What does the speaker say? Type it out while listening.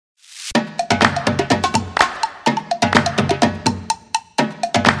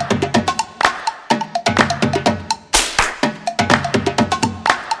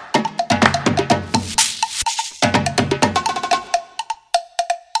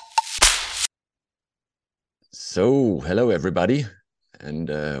Hello everybody, and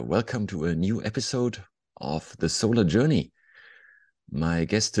welcome to a new episode of the Solar Journey. My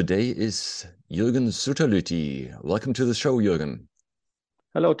guest today is Jürgen Sutterlüti. Welcome to the show, Jürgen.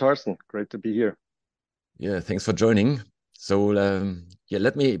 Hello, Thorsten. Great to be here. Yeah, thanks for joining.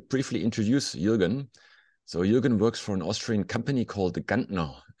 Let me briefly introduce Jürgen. So, Jürgen works for an Austrian company called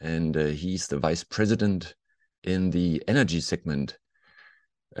Gantner, and he's the vice president in the energy segment.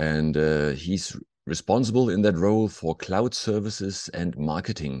 And he's responsible in that role for cloud services and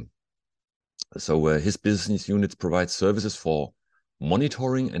marketing. His business units provide services for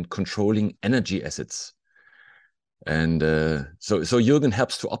monitoring and controlling energy assets. And Jürgen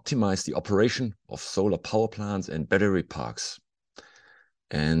helps to optimize the operation of solar power plants and battery parks.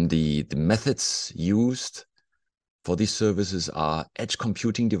 And the methods used for these services are edge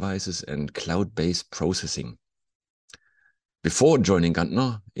computing devices and cloud-based processing. Before joining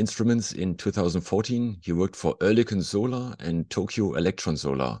Gantner Instruments in 2014, he worked for Oerlikon Solar and Tokyo Electron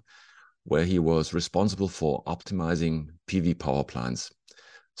Solar, where he was responsible for optimizing PV power plants.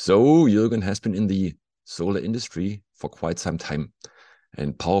 So Jürgen has been in the solar industry for quite some time,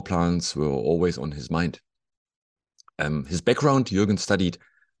 and power plants were always on his mind. His background, Jürgen studied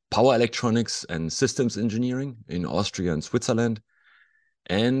power electronics and systems engineering in Austria and Switzerland,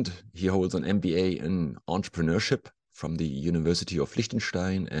 and he holds an MBA in entrepreneurship from the University of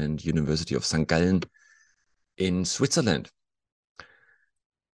Liechtenstein and University of St. Gallen in Switzerland.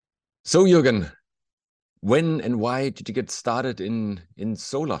 So Jürgen, when and why did you get started in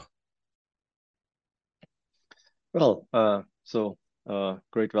solar? Well,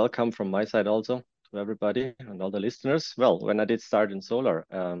 great welcome from my side also to everybody and all the listeners. Well, when I did start in solar,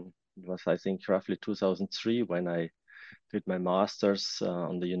 it was, I think, roughly 2003 when I did my master's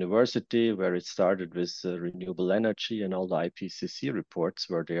on the university, where it started with renewable energy and all the IPCC reports,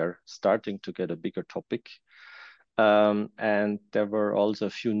 where they are starting to get a bigger topic. And there were also a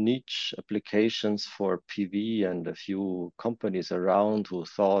few niche applications for PV and a few companies around who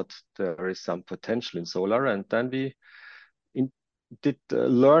thought there is some potential in solar. And then we did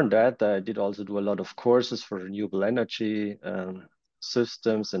learn that. I did also do a lot of courses for renewable energy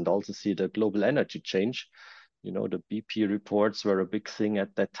systems and also see the global energy change. You know, the BP reports were a big thing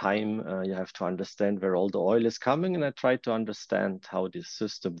at that time. You have to understand where all the oil is coming. And I tried to understand how this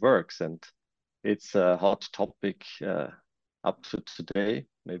system works. And it's a hot topic up to today.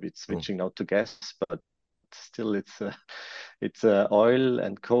 Maybe it's switching now to gas, but still it's a oil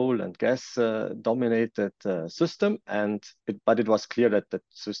and coal and gas dominated system. But it was clear that the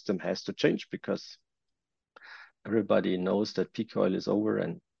system has to change because everybody knows that peak oil is over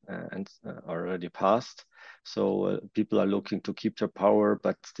and already passed. So people are looking to keep their power,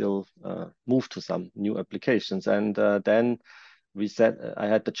 but still move to some new applications. And then I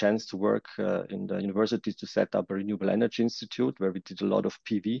had the chance to work in the university to set up a renewable energy institute where we did a lot of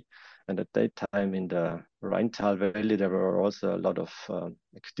PV. And at that time in the Rheintal Valley, there were also a lot of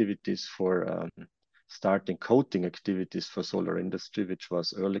activities for starting coating activities for solar industry, which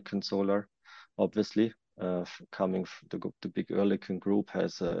was Oerlikon Solar, obviously. Coming from the big Oerlikon group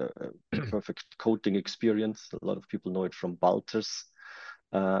has a perfect coating experience. A lot of people know it from Balters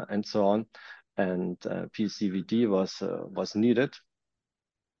and so on. And PCVD was needed.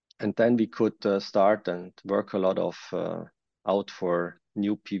 And then we could start and work a lot of out for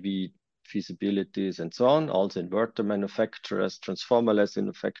new PV feasibilities and so on. Also inverter manufacturers, transformer-less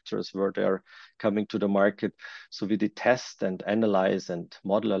manufacturers were there coming to the market. So we did test and analyze and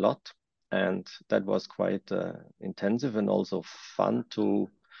model a lot. And that was quite intensive and also fun to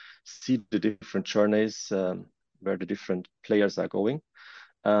see the different journeys where the different players are going.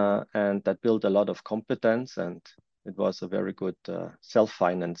 And that built a lot of competence, and it was a very good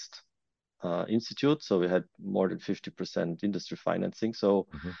self-financed institute. So we had more than 50% industry financing. So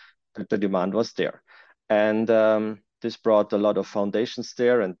the demand was there. And this brought a lot of foundations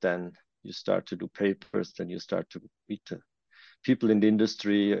there. And then you start to do papers, then you start to meet people in the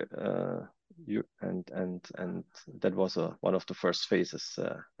industry. And that was one of the first phases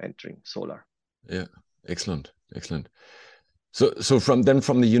entering solar. Yeah, excellent. So from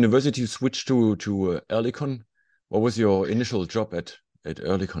the university you switched to Oerlikon. What was your initial job at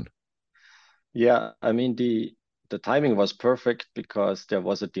Oerlikon? Yeah, I mean the timing was perfect because there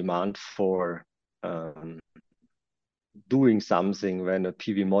was a demand for doing something when a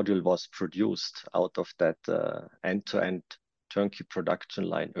PV module was produced out of that end-to-end turnkey production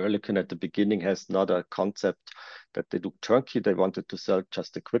line. Oerlikon at the beginning has not a concept that they do turnkey. They wanted to sell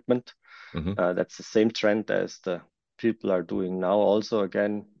just equipment. That's the same trend as the people are doing now. Also,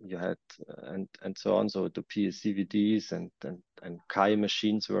 again, you had and so on. So the PSCVDs and Kai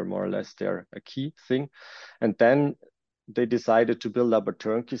machines were more or less there a key thing. And then they decided to build up a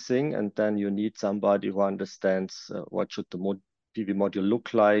turnkey thing, and then you need somebody who understands what should the PV module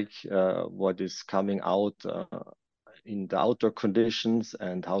look like, what is coming out in the outdoor conditions,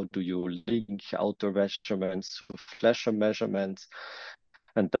 and how do you link outdoor measurements to flasher measurements,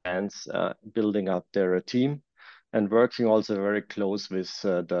 and then building up their team and working also very close with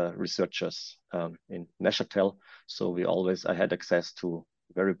the researchers in Neuchâtel. So I had access to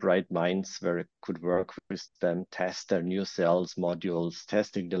very bright minds where I could work with them, test their new cells, modules,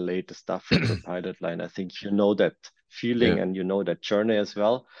 testing the latest stuff from the pilot line. I think you know that feeling and you know that journey as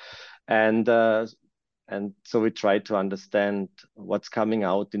well. And so we try to understand what's coming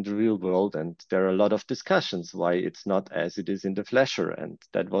out in the real world. And there are a lot of discussions why it's not as it is in the flasher. And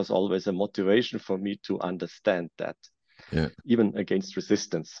that was always a motivation for me to understand that, even against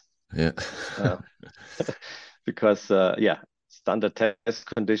resistance. Because, standard test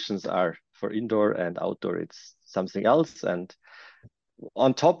conditions are for indoor, and outdoor, it's something else. And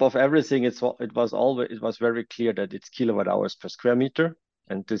on top of everything, it was very clear that it's kilowatt hours per square meter.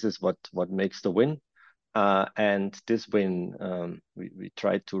 And this is what makes the win. And this win, we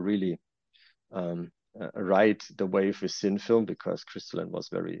tried to really ride the wave with thin film, because crystalline was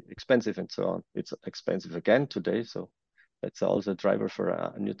very expensive and so on. It's expensive again today, so that's also a driver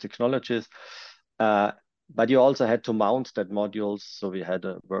for new technologies. But you also had to mount that modules, so we had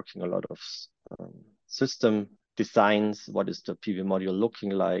working a lot of system designs. What is the PV module looking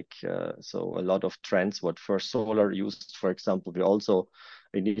like? So a lot of trends what First Solar used, for example, we also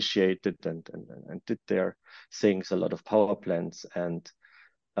initiated and did their things, a lot of power plants, and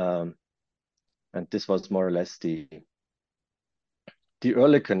this was more or less the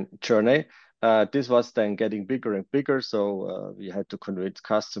early journey. This was then getting bigger and bigger, so we had to convince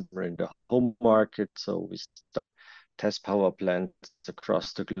customer in the home market. So we started test power plants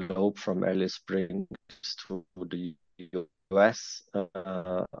across the globe, from Alice Springs to the US.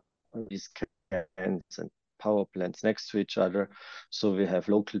 These cans and power plants next to each other, so we have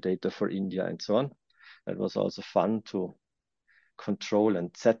local data for India and so on. It was also fun to control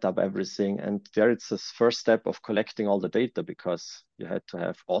and set up everything. And there it's the first step of collecting all the data, because you had to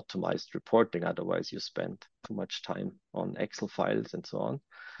have optimized reporting, otherwise you spend too much time on Excel files and so on.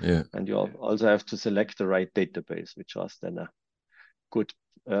 And you also have to select the right database, which was then a good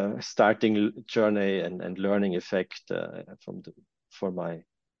starting journey and learning effect for my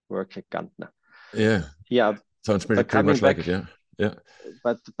work at Gantner. Sounds pretty much like it.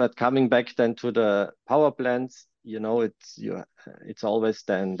 But coming back then to the power plants, it's always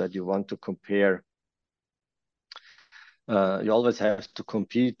then that you want to compare. You always have to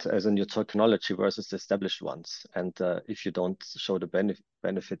compete as a new technology versus established ones. And if you don't show the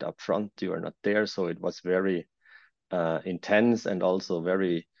benefit up front, you are not there. So it was very intense and also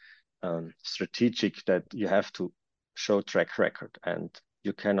very strategic, that you have to show track record, and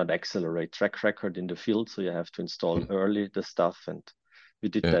you cannot accelerate track record in the field. So you have to install early the stuff. And we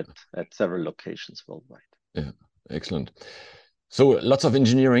did that at several locations worldwide. Excellent. So lots of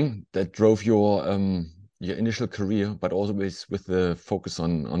engineering that drove your initial career, but always with the focus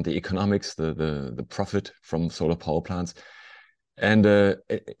on the economics, the profit from solar power plants. And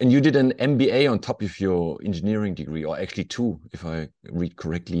you did an MBA on top of your engineering degree, or actually two, if I read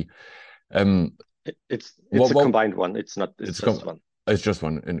correctly. It's a combined one. It's just one. It's just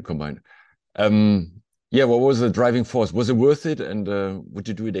one and combined. What was the driving force? Was it worth it? And would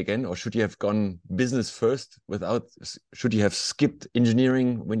you do it again? Or should you have gone business first should you have skipped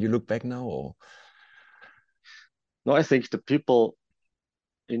engineering when you look back now? Or? No, I think the people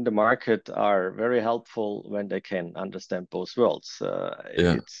in the market are very helpful when they can understand both worlds.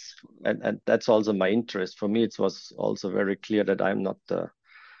 And that's also my interest. For me, it was also very clear that I'm not a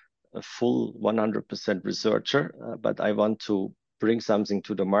full 100% researcher, but I want to bring something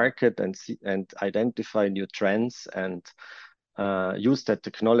to the market and see and identify new trends and use that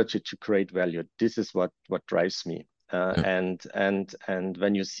technology to create value. This is what drives me. And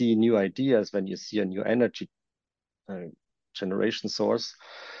when you see new ideas, when you see a new energy generation source,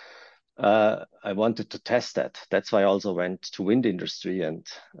 I wanted to test that. That's why I also went to wind industry and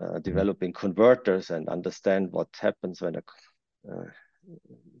developing converters and understand what happens when a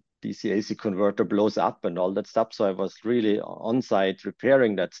DC-AC converter blows up and all that stuff. So I was really on site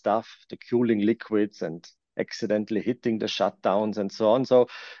repairing that stuff, the cooling liquids, and accidentally hitting the shutdowns and so on. So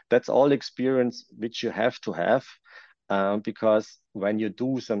that's all experience which you have to have, because when you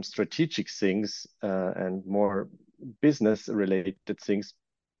do some strategic things and more business related things,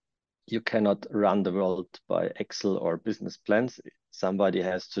 you cannot run the world by Excel or business plans. Somebody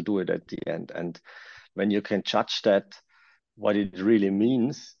has to do it at the end. And when you can judge that, what it really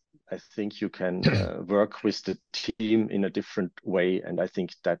means, I think you can work with the team in a different way. And I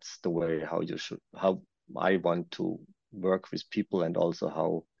think that's the way how I want to work with people, and also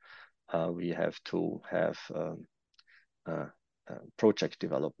how we have to have project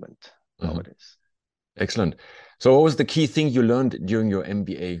development nowadays. Excellent. So what was the key thing you learned during your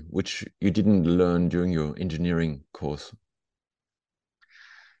MBA, which you didn't learn during your engineering course?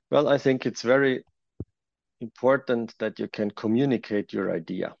 Well, I think it's very important that you can communicate your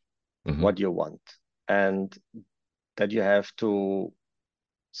idea, what you want, and that you have to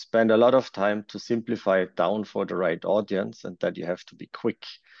spend a lot of time to simplify it down for the right audience, and that you have to be quick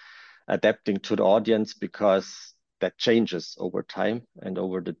adapting to the audience, because that changes over time and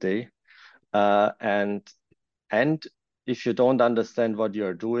over the day. And if you don't understand what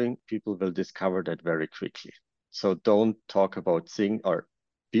you're doing, people will discover that very quickly. So don't talk about things, or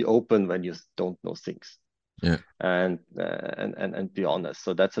be open when you don't know things. Yeah. And be honest.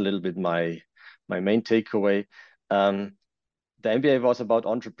 So that's a little bit my main takeaway. The MBA was about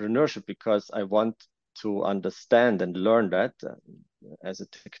entrepreneurship because I want to understand and learn that. As a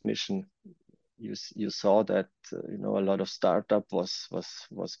technician, you saw that a lot of startup was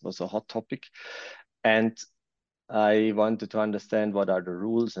a hot topic, and I wanted to understand what are the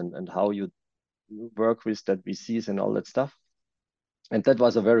rules and how you work with that VCs and all that stuff. And that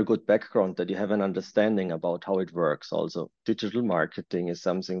was a very good background, that you have an understanding about how it works. Also, digital marketing is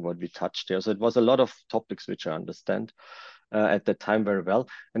something what we touched there. So it was a lot of topics which I understand at that time very well.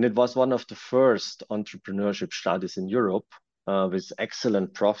 And it was one of the first entrepreneurship studies in Europe with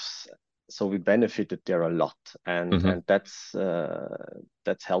excellent profs. So we benefited there a lot, and that's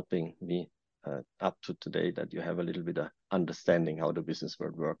helping me up to today, that you have a little bit of understanding how the business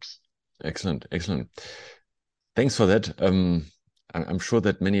world works. Excellent, excellent. Thanks for that. I'm sure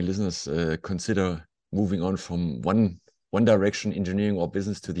that many listeners consider moving on from one direction, engineering or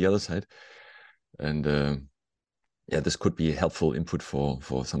business, to the other side, and yeah, this could be helpful input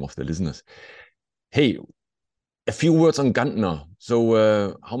for some of the listeners. Hey, a few words on Gantner.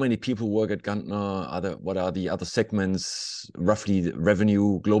 So, how many people work at Gantner? What are the other segments? Roughly the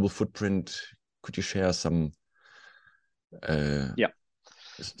revenue, global footprint. Could you share some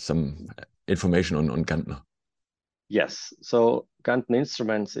some information on Gantner? Yes. So Gantner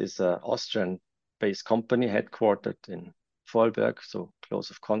Instruments is an Austrian-based company headquartered in Vorarlberg, so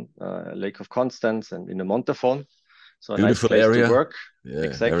close of Lake of Constance and in the Montafon. So a Beautiful nice place area. to work. Yeah,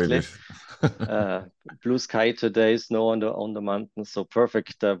 exactly. Blue sky today, snow on the mountains, so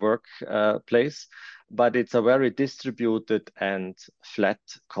perfect work place. But it's a very distributed and flat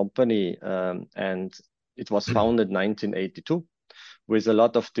company, and it was founded in 1982. With a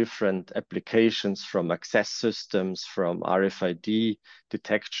lot of different applications, from access systems, from RFID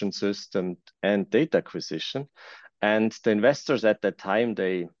detection system, and data acquisition. And the investors at that time,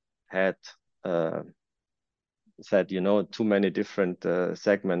 they had said, too many different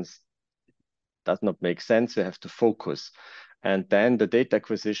segments does not make sense. We have to focus. And then the data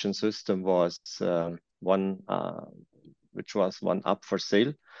acquisition system was one up for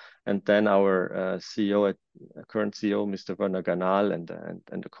sale. And then our current CEO, Mr. Werner Ganal,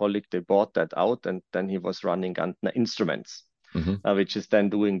 and a colleague, they bought that out, and then he was running Gantner Instruments, which is then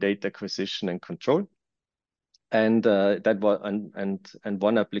doing data acquisition and control. And that was and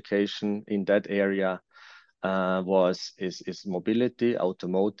one application in that area is mobility,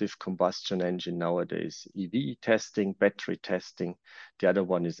 automotive, combustion engine nowadays, EV testing, battery testing. The other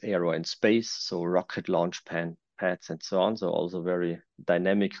one is aero and space, so rocket launch pads and so on. So also very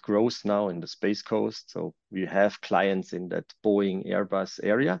dynamic growth now in the Space Coast. So we have clients in that Boeing, Airbus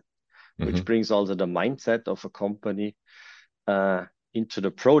area, which brings also the mindset of a company into the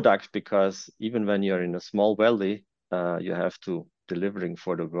product, because even when you're in a small valley, you have to delivering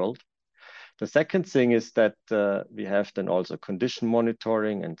for the world. The second thing is that we have then also condition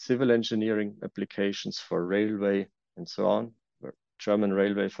monitoring and civil engineering applications for railway and so on. German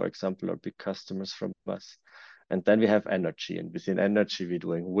railway, for example, are big customers from us. And then we have energy, and within energy, we're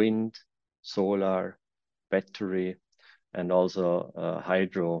doing wind, solar, battery, and also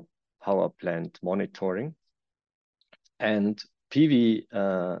hydro power plant monitoring. And PV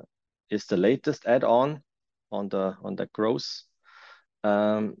is the latest add-on on the growth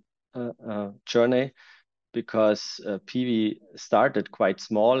journey, because PV started quite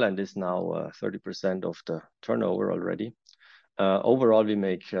small and is now 30% of the turnover already. Overall, we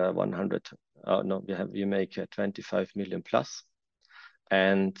make we make 25 million plus,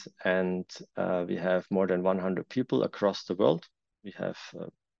 and we have more than 100 people across the world. We have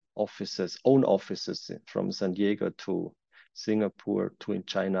offices, own offices from San Diego to Singapore to in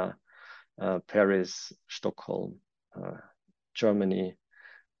China, Paris, Stockholm, Germany,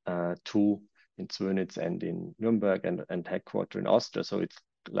 two in Zwönitz and in Nuremberg, and headquarter in Austria. So it's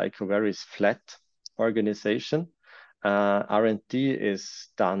like a very flat organization. R&D is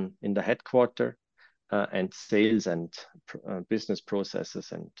done in the headquarter, and sales and business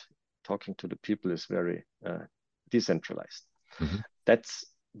processes and talking to the people is very decentralized.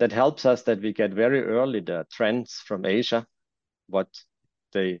 That helps us that we get very early the trends from Asia, what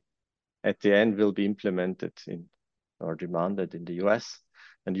they at the end will be implemented in or demanded in the US,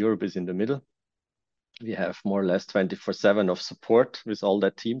 and Europe is in the middle. We have more or less 24/7 of support with all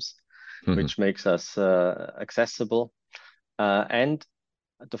the teams, which makes us accessible. And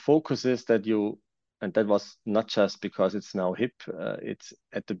the focus is that and that was not just because it's now hip, it's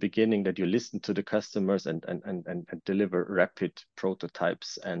at the beginning that you listen to the customers and deliver rapid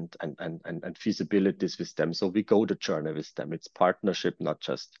prototypes and feasibilities with them. So we go the journey with them. It's partnership, not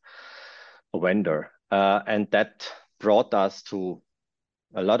just a vendor. And that brought us to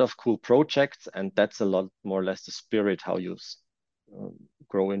a lot of cool projects, and that's a lot more or less the spirit how you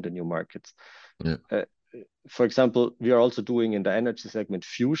grow in the new markets. Yeah. For example, we are also doing in the energy segment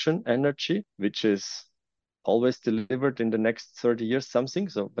fusion energy, which is always delivered in the next 30 years something.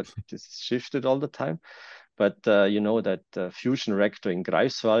 So, but this is shifted all the time. But you know that fusion reactor in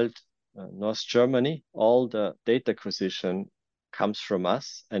Greifswald, North Germany, all the data acquisition comes from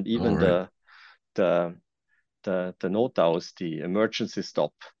us, and even the Notaus, the emergency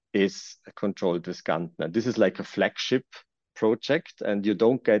stop, is controlled with Gantner. This is like a flagship project, and you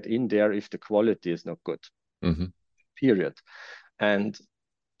don't get in there if the quality is not good. Period. And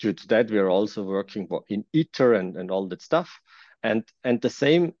due to that, we are also working in ITER and all that stuff. And the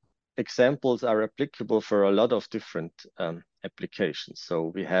same examples are applicable for a lot of different applications.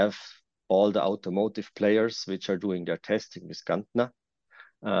 So we have all the automotive players which are doing their testing with Gantner.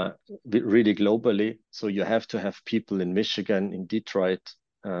 Really globally. So you have to have people in Michigan, in Detroit,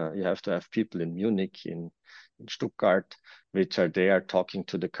 you have to have people in Munich, in Stuttgart, which are there talking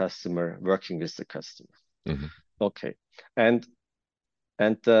to the customer, working with the customer. Okay. And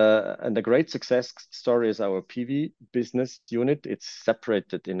the great success story is our PV business unit. It's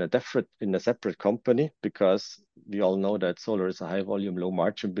separated in a separate company, because we all know that solar is a high volume, low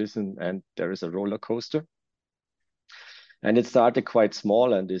margin business, and there is a roller coaster. And it started quite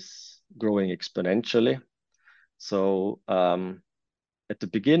small and is growing exponentially. So at the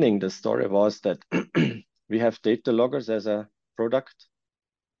beginning, the story was that we have data loggers as a product.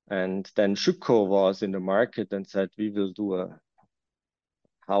 And then Schüco was in the market and said, we will do a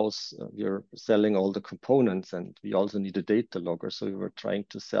house. We're selling all the components, and we also need a data logger. So we were trying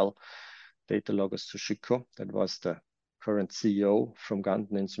to sell data loggers to Schüco. That was the current CEO from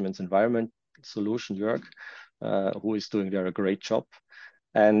Gantner Instruments Environment Solution, Jürgen, who is doing there a great job.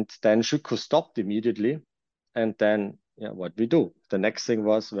 And then Schüco stopped immediately. And then, what we do? The next thing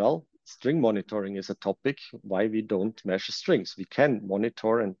was, well, string monitoring is a topic. Why we don't measure strings? We can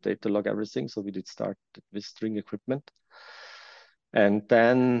monitor and data log everything. So we did start with string equipment. And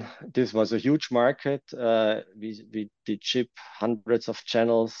then this was a huge market. We did ship hundreds of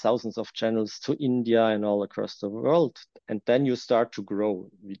channels, thousands of channels to India and all across the world. And then you start to grow.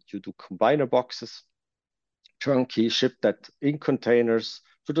 You do combiner boxes, turnkey, ship that in containers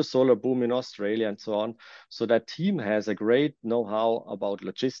to the solar boom in Australia and so on. So that team has a great know-how about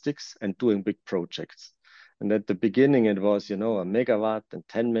logistics and doing big projects. And at the beginning, it was, a megawatt and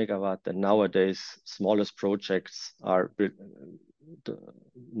 10 megawatt. And nowadays, smallest projects are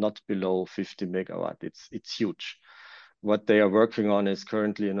not below 50 megawatt. It's huge. What they are working on is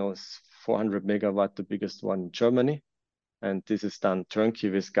currently, is 400 megawatt, the biggest one in Germany. And this is done turnkey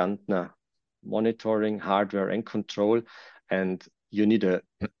with Gantner monitoring, hardware and control. And you need a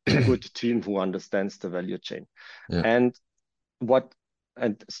good team who understands the value chain. Yeah. And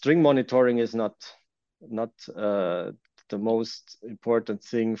string monitoring is not the most important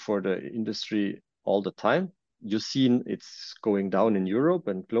thing for the industry all the time. You've seen it's going down in Europe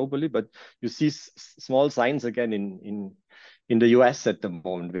and globally, but you see small signs again in the US at the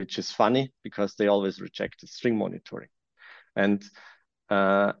moment, which is funny because they always rejected string monitoring. And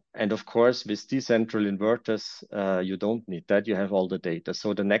of course, with decentral inverters, you don't need that. You have all the data.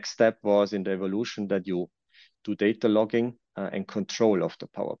 So the next step was in the evolution that you do data logging and control of the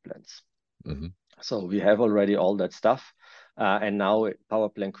power plants. So we have already all that stuff. And now power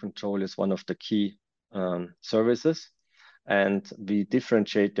plant control is one of the key services. And we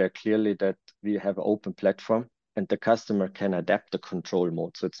differentiate there clearly that we have an open platform and the customer can adapt the control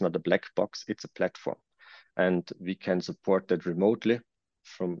mode. So it's not a black box, it's a platform. And we can support that remotely.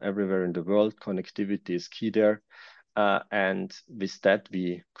 from everywhere in the world. Connectivity is key there. And with that,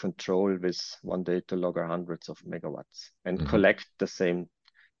 we control with one data logger hundreds of megawatts and collect the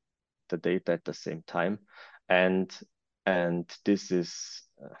data at the same time. And this is,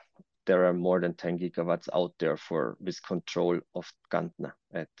 there are more than 10 gigawatts out there with control of Gantner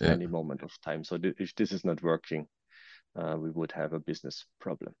at any moment of time. So if this is not working, we would have a business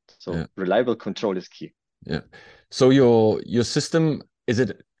problem. So reliable control is key. Yeah. So your system, is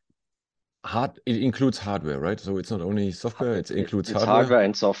it it includes hardware, right? So it's not only software, it includes it's hardware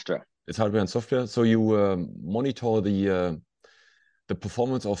and software. It's hardware and software. So you monitor the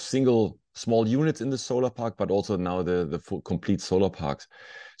performance of single small units in the solar park, but also now the full complete solar parks.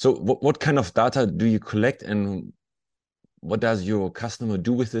 So what kind of data do you collect, and what does your customer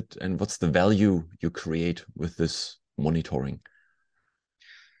do with it, and what's the value you create with this monitoring?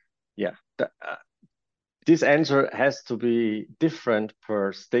 Yeah, this answer has to be different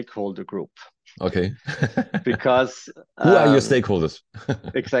per stakeholder group. Okay. Because who are your stakeholders?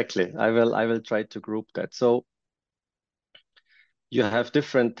 Exactly. I will try to group that. So you have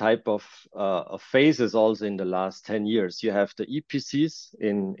different type of phases also in the last 10 years. You have the EPCs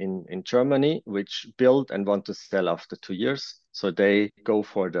in Germany, which build and want to sell after 2 years. So they go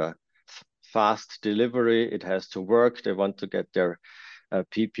for the fast delivery. It has to work. They want to get their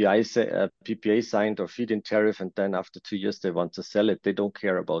PPA signed or feed-in tariff, and then after 2 years they want to sell it. They don't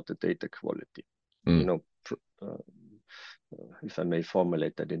care about the data quality. You know, if I may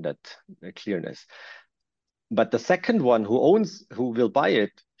formulate that in that clearness. But the second one who will buy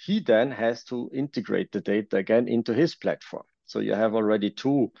it, he then has to integrate the data again into his platform. So you have already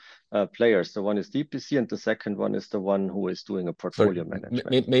two players. The one is DPC, and the second one is the one who is doing a portfolio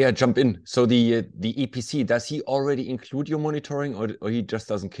management. May I jump in? So the EPC, does he already include your monitoring, or he just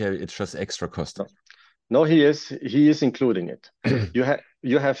doesn't care? It's just extra cost. No, he is including it.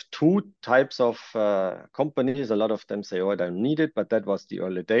 You have two types of companies. A lot of them say, "Oh, I don't need it," but that was the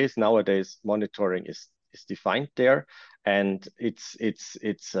early days. Nowadays, monitoring is defined there, and it's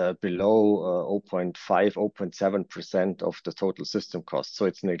below 0.5, 0.7% of the total system cost. So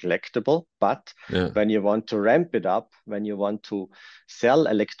it's neglectable. But when you want to ramp it up, when you want to sell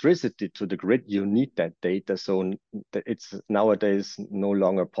electricity to the grid, you need that data. So it's nowadays no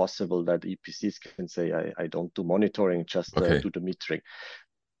longer possible that EPCs can say, I don't do monitoring, just do the metering.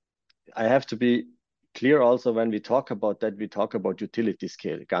 I have to be clear also, when we talk about that, we talk about utility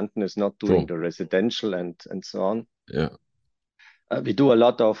scale. Gantner is not doing the residential and so on. Yeah. We do a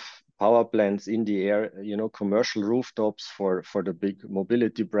lot of power plants in the air, you know, commercial rooftops for the big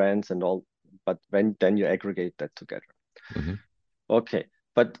mobility brands and all. But then you aggregate that together. Okay,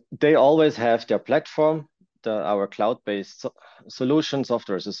 but they always have their platform, our cloud-based solution,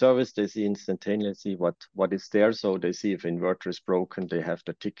 software as a service. They see instantaneously what is there. So they see if inverter is broken, they have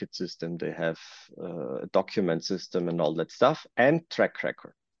the ticket system, they have a document system and all that stuff, and track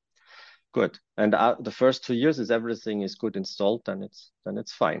record. Good. And the first 2 years is everything is good installed, then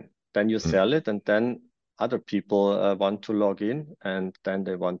it's fine. Then you sell it, and then other people want to log in, and then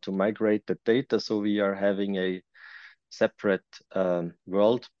they want to migrate the data. So we are having a separate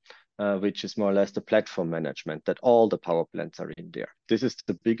world, which is more or less the platform management, that all the power plants are in there. This is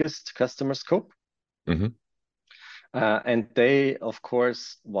the biggest customer scope. And they, of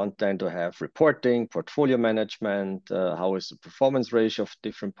course, want then to have reporting, portfolio management, how is the performance ratio of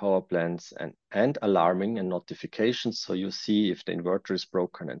different power plants, and alarming and notifications. So you see if the inverter is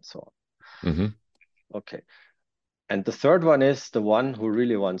broken and so on. Okay. And the third one is the one who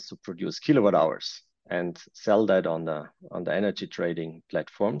really wants to produce kilowatt hours and sell that on the energy trading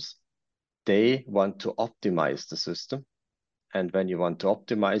platforms. They want to optimize the system. And when you want to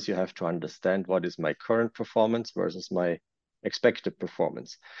optimize, you have to understand what is my current performance versus my expected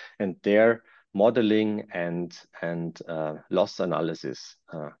performance. And their modeling and loss analysis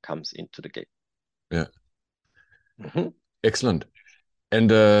comes into the game. Yeah. Excellent. And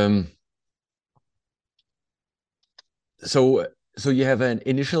so you have an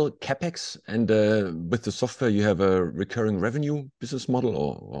initial CapEx, and with the software, you have a recurring revenue business model,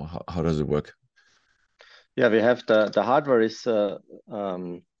 or how does it work? Yeah, we have the hardware is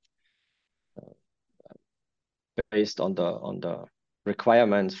based on the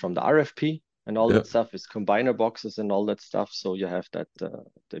requirements from the RFP, and all that stuff is combiner boxes and all that stuff. So you have that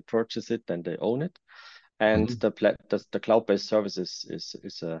they purchase it, then they own it, and the cloud-based service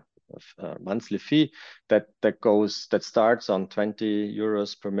is a monthly fee that starts on 20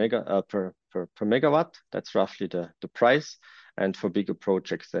 euros per megawatt. That's roughly the price. And for bigger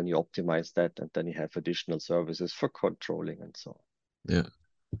projects, then you optimize that, and then you have additional services for controlling and so on. Yeah,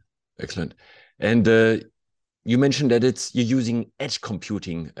 excellent. And You mentioned that you're using edge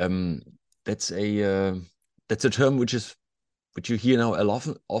computing. That's a term which you hear now a lot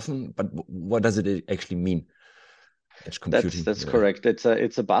often, but what does it actually mean? Edge computing. That's correct. It's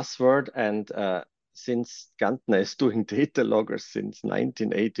a buzzword, and since Gartner is doing data loggers since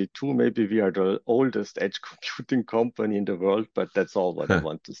 1982, maybe we are the oldest edge computing company in the world. But that's all what I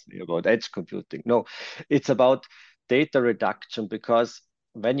want to say about edge computing. No, it's about data reduction, because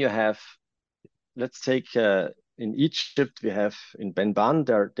when you have, let's take in Egypt, we have in Benban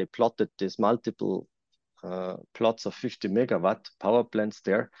there they plotted this multiple plots of 50 megawatt power plants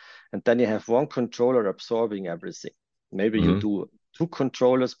there, and then you have one controller absorbing everything. Maybe you do two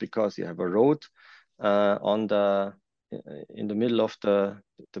controllers because you have a road on the in the middle of the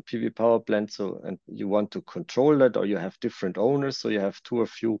PV power plant, so and you want to control it, or you have different owners, so you have two or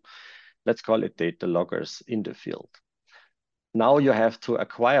few, let's call it data loggers in the field. Now you have to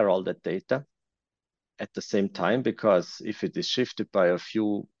acquire all that data at the same time, because if it is shifted by a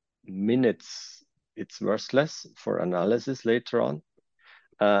few minutes, it's worthless for analysis later on.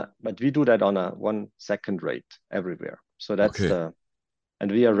 But we do that on a 1 second rate everywhere. So that's Okay.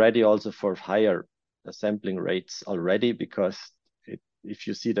 and we are ready also for higher sampling rates already, because if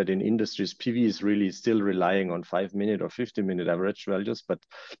you see that in industries, PV is really still relying on 5 minute or 50-minute average values, but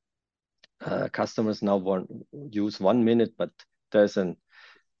customers now use 1 minute, but there's an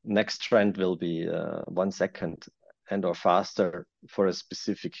next trend will be 1 second and or faster for a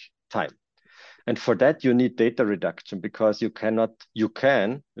specific time. And for that, you need data reduction, because you can,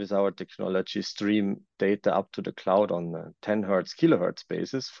 with our technology, stream data up to the cloud on 10 hertz, kilohertz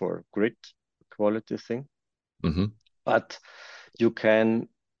basis for grid quality thing. But you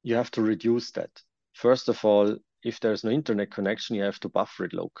have to reduce that. First of all, if there's no internet connection, you have to buffer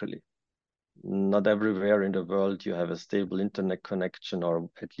it locally. Not everywhere in the world you have a stable internet connection, or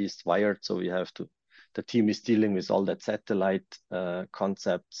at least wired. So the team is dealing with all that satellite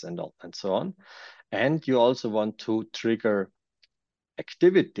concepts and so on. And you also want to trigger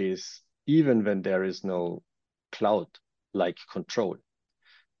activities even when there is no cloud like control.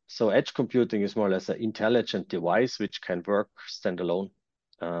 So edge computing is more or less an intelligent device which can work standalone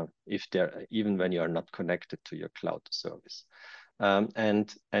even when you are not connected to your cloud service.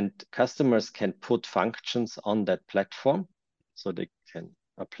 And customers can put functions on that platform, so they can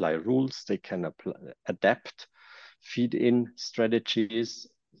apply rules, they can adapt, feed in strategies.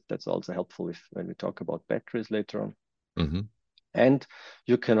 That's also helpful when we talk about batteries later on. And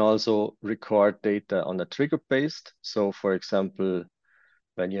you can also record data on a trigger based. So for example,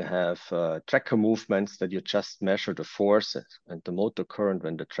 when you have tracker movements, that you just measure the force and the motor current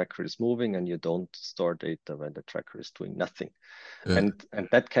when the tracker is moving, and you don't store data when the tracker is doing nothing. Yeah. And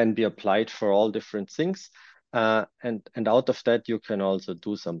that can be applied for all different things. And out of that, you can also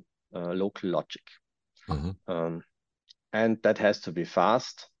do some local logic. And that has to be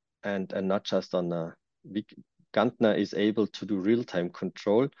fast and not just on a Gartner is able to do real-time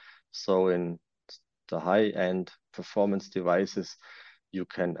control. So in the high-end performance devices, you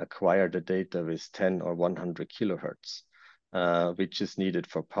can acquire the data with 10 or 100 kilohertz, which is needed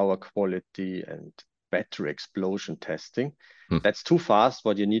for power quality and battery explosion testing. That's too fast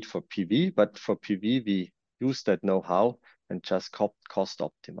what you need for PV, but for PV, we use that know-how and just cost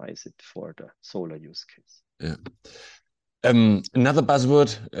optimize it for the solar use case. Yeah. Another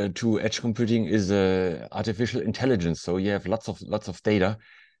buzzword to edge computing is artificial intelligence. So you have lots of data.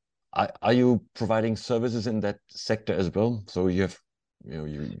 Are you providing services in that sector as well? So you have,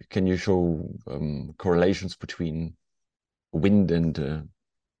 can you show correlations between wind and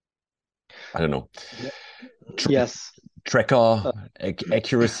I don't know, Yes, tracker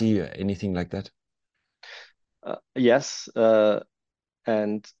accuracy, anything like that? yes,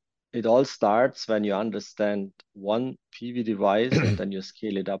 and it all starts when you understand one PV device and then you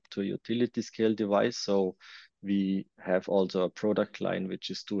scale it up to a utility scale device. So we have also a product line which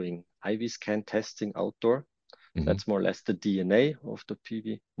is doing IV scan testing outdoor. That's more or less the DNA of the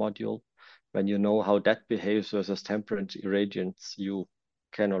PV module. When you know how that behaves versus temperature gradients, you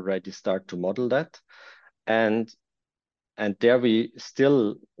can already start to model that. And there we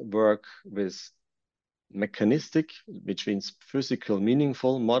still work with mechanistic, which means physical,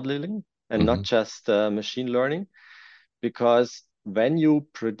 meaningful modeling, and not just machine learning. Because when you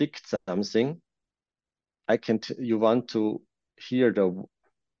predict something, you want to hear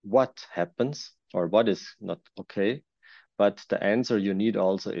what happens or what is not okay, but the answer you need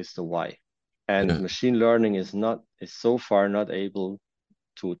also is the why. And machine learning is so far not able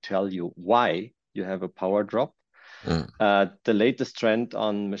to tell you why you have a power drop. The latest trend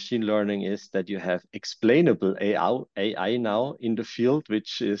on machine learning is that you have explainable AI now in the field,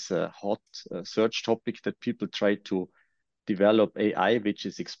 which is a hot search topic that people try to develop AI, which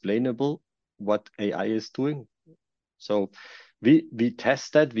is explainable, what AI is doing. So we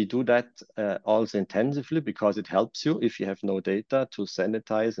test that, we do that also intensively because it helps you if you have no data to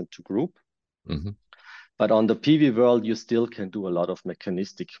sanitize and to group. But on the PV world, you still can do a lot of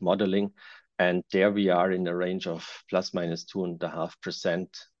mechanistic modeling. And there we are in a range of plus minus 2.5%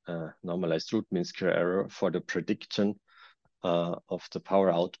 normalized root mean square error for the prediction of the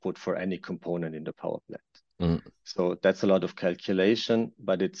power output for any component in the power plant. So that's a lot of calculation,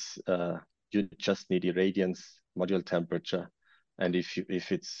 but it's you just need irradiance, module temperature, and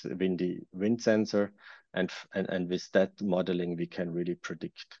if it's windy, wind sensor, and with that modeling we can really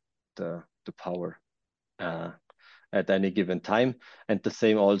predict the power at any given time, and the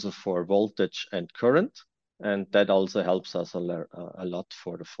same also for voltage and current, and that also helps us a lot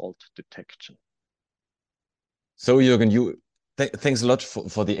for the fault detection. So Jürgen, thanks a lot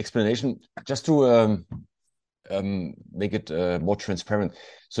for the explanation. Just to make it more transparent.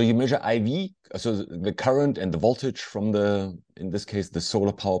 So you measure IV, so the current and the voltage from in this case, the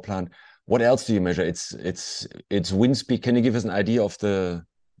solar power plant. What else do you measure? It's wind speed. Can you give us an idea of the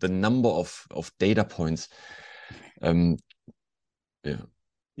number of data points? Yeah.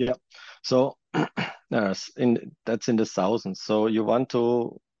 So that's in the thousands. So you want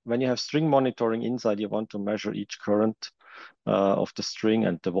to, when you have string monitoring inside, you want to measure each current of the string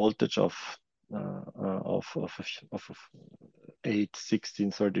and the voltage of 8,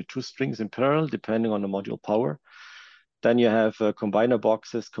 16, 32 strings in parallel, depending on the module power. Then you have combiner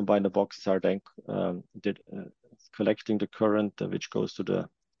boxes. Combiner boxes are then collecting the current which goes to the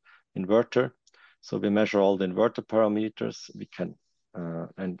inverter. So we measure all the inverter parameters. We can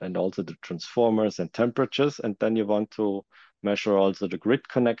and also the transformers and temperatures. And then you want to measure also the grid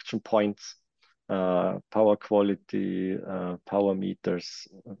connection points, power quality, power meters,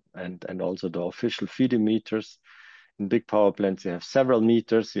 and also the official feeding meters. In big power plants, you have several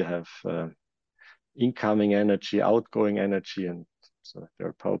meters. You have incoming energy, outgoing energy, and so there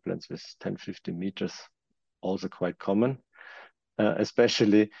are power plants with 10, 15 meters, also quite common,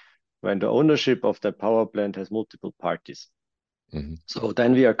 especially when the ownership of the power plant has multiple parties. So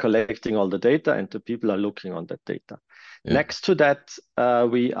then we are collecting all the data and the people are looking on that data. Next to that,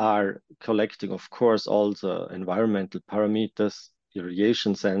 we are collecting, of course, all the environmental parameters,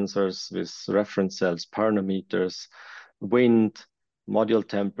 irradiation sensors with reference cells, parameters, wind, module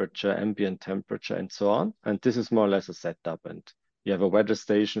temperature, ambient temperature, and so on. And this is more or less a setup. And you have a weather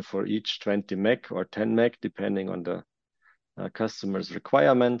station for each 20 meg or 10 meg, depending on the customer's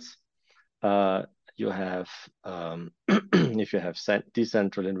requirements. You have, if you have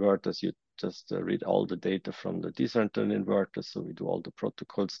decentral inverters, you just read all the data from the decentral inverters. So we do all the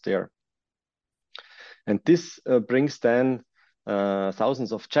protocols there. And this brings then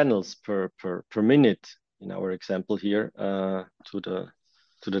thousands of channels per minute, in our example here, to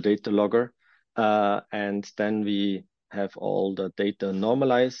the data logger. And then we have all the data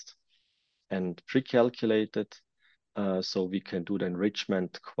normalized and pre-calculated. So we can do the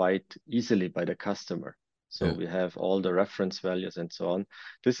enrichment quite easily by the customer. So we have all the reference values and so on.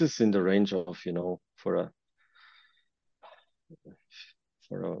 This is in the range of, for a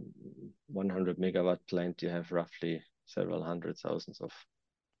 100 megawatt plant, you have roughly several hundred thousands of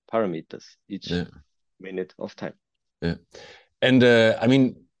parameters each minute of time. Yeah. And I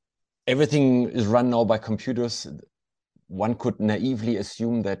mean, everything is run now by computers. One could naively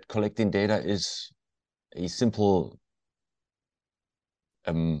assume that collecting data is a simple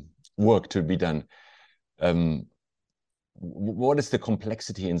work to be done. What is the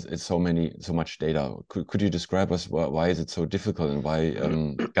complexity in so much data? Could you describe us why is it so difficult and why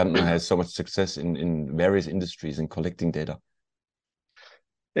Gartner has so much success in various industries in collecting data?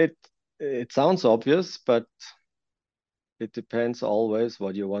 It sounds obvious, but it depends always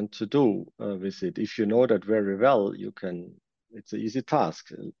what you want to do with it. If you know that very well, it's an easy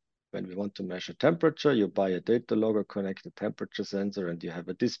task. When we want to measure temperature, you buy a data logger, connect a temperature sensor, and you have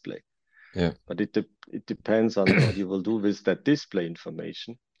a display. Yeah. But it depends on what you will do with that display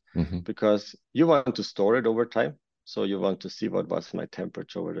information, because you want to store it over time. So you want to see what was my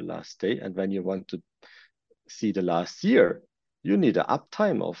temperature over the last day. And when you want to see the last year, you need an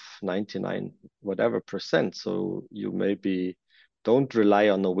uptime of 99 whatever %. So you maybe don't rely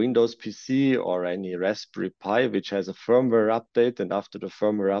on a Windows PC or any Raspberry Pi, which has a firmware update, and after the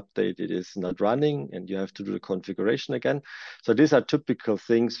firmware update, it is not running, and you have to do the configuration again. So these are typical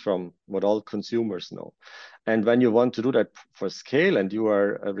things from what all consumers know. And when you want to do that for scale, and you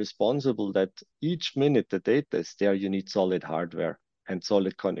are responsible that each minute the data is there, you need solid hardware and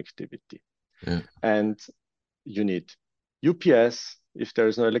solid connectivity. Yeah. And you need UPS. If there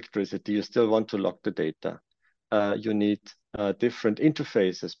is no electricity, you still want to log the data. You need different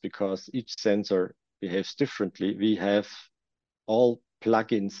interfaces because each sensor behaves differently. We have all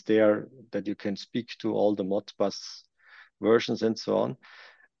plugins there that you can speak to, all the Modbus versions and so on.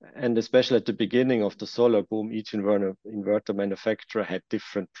 And especially at the beginning of the solar boom, each inverter manufacturer had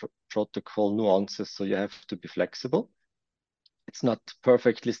different protocol nuances, so you have to be flexible. It's not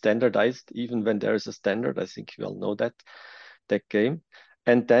perfectly standardized, even when there is a standard. I think you all know that game.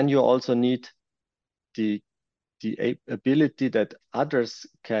 And then you also need the ability that others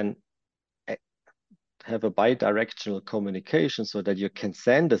can have a bidirectional communication so that you can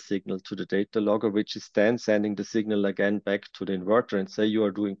send a signal to the data logger, which is then sending the signal again back to the inverter and say you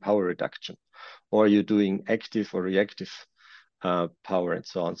are doing power reduction, or you're doing active or reactive power and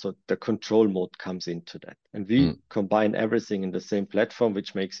so on. So the control mode comes into that. And we combine everything in the same platform,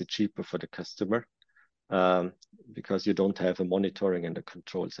 which makes it cheaper for the customer because you don't have a monitoring and a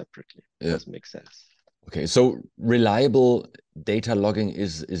control separately. Yeah. Doesn't make sense. Okay, so reliable data logging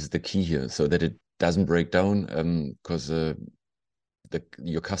is the key here, so that it doesn't break down, because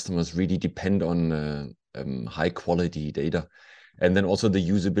your customers really depend on high quality data, and then also the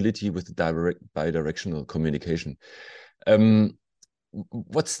usability with the bidirectional communication.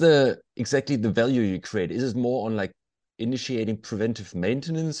 What's exactly the value you create? Is it more on like initiating preventive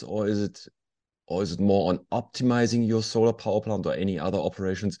maintenance, or is it more on optimizing your solar power plant or any other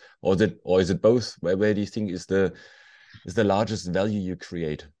operations, or is it both? Where do you think is the largest value you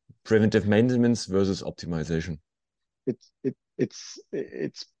create? Preventive maintenance versus optimization? It's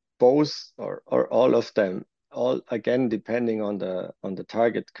both or all of them. All again depending on the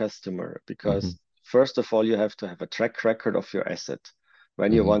target customer, because first of all you have to have a track record of your asset.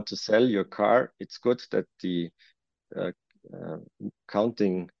 When you want to sell your car, it's good that the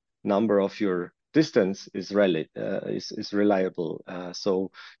counting number of your distance is reliable.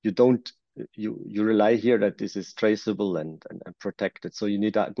 So you rely here that this is traceable and protected. So you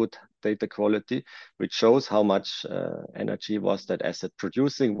need a good data quality, which shows how much energy was that asset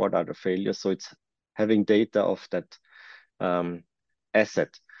producing, what are the failures. So it's having data of that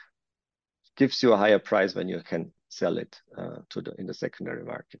asset gives you a higher price when you can sell it in the secondary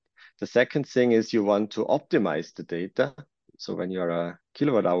market. The second thing is you want to optimize the data. So when you're a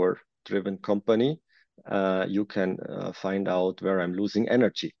kilowatt hour driven company, you can find out where I'm losing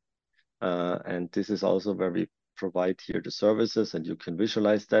energy. And this is also where we provide here the services, and you can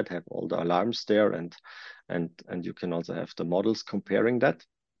visualize that, have all the alarms there, and you can also have the models comparing that.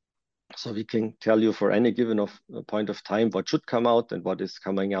 So we can tell you for any given point of time what should come out and what is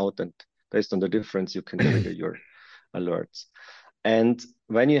coming out, and based on the difference, you can trigger your alerts. And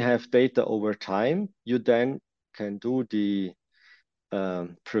when you have data over time, you then can do the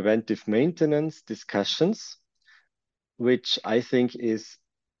preventive maintenance discussions, which I think is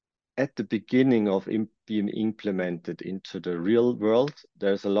at the beginning of being implemented into the real world.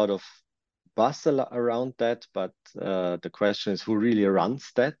 There's a lot of buzz around that, but the question is who really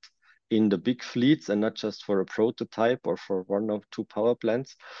runs that in the big fleets and not just for a prototype or for one or two power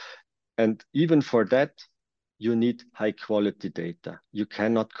plants. And even for that, you need high quality data. You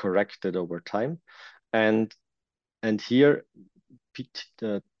cannot correct it over time. And here,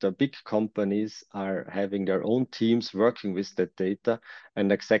 the big companies are having their own teams working with that data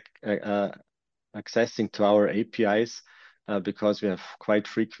and accessing to our APIs because we have quite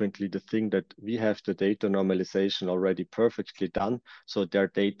frequently the thing that we have the data normalization already perfectly done, so their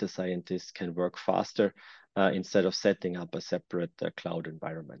data scientists can work faster instead of setting up a separate cloud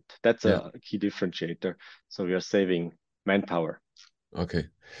environment. That's a key differentiator. So we are saving manpower. Okay.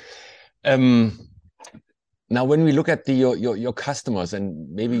 Now, when we look at your customers,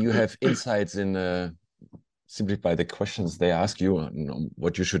 and maybe you have insights in simply by the questions they ask you on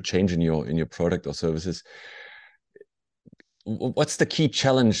what you should change in your product or services. What's the key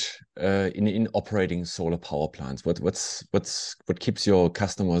challenge in operating solar power plants? What keeps your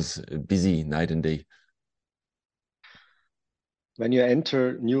customers busy night and day? When you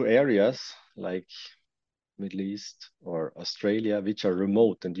enter new areas like Middle East or Australia, which are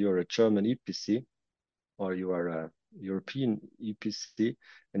remote, and you're a German EPC or you are a European EPC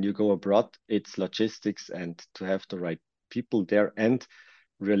and you go abroad, it's logistics and to have the right people there and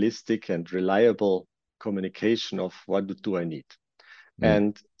realistic and reliable communication of what do I need.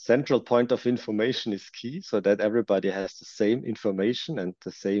 And central point of information is key, so that everybody has the same information and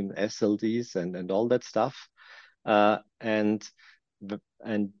the same SLDs and all that stuff. And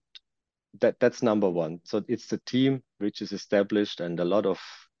that's number one. So it's the team which is established, and a lot of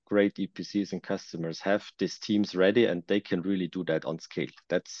great EPCs and customers have these teams ready, and they can really do that on scale.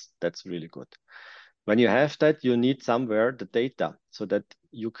 That's really good. When you have that, you need somewhere the data so that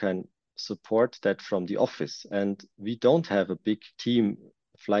you can support that from the office. And we don't have a big team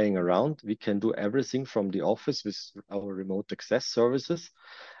flying around. We can do everything from the office with our remote access services,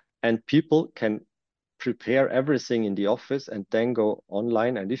 and people can prepare everything in the office and then go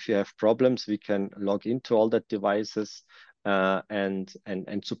online. And if you have problems, we can log into all the devices and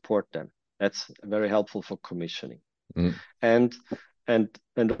support them. That's very helpful for commissioning. And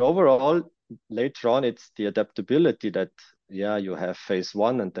overall, later on, it's the adaptability that, yeah, you have phase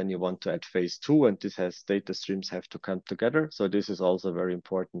one and then you want to add phase two, and this has data streams have to come together. So this is also very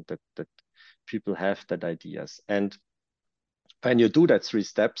important that people have that ideas. And when you do that 3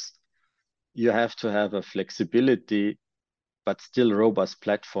 steps, you have to have a flexibility, but still robust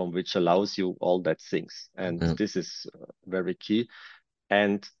platform, which allows you all that things. And this is very key.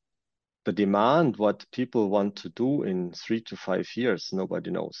 And the demand, what people want to do in 3 to 5 years,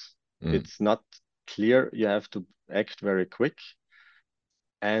 nobody knows. It's not clear. You have to act very quick.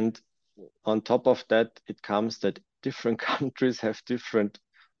 And on top of that, it comes that different countries have different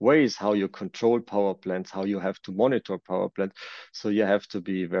ways how you control power plants, how you have to monitor power plants. So you have to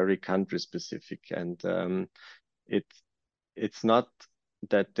be very country specific. And it's not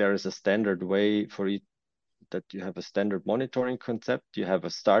that there is a standard way for it, that you have a standard monitoring concept. You have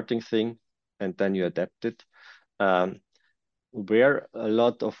a starting thing, and then you adapt it. Where a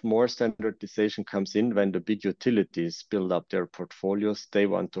lot of more standardization comes in, when the big utilities build up their portfolios, they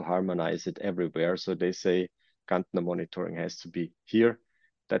want to harmonize it everywhere. So they say Gantner monitoring has to be here.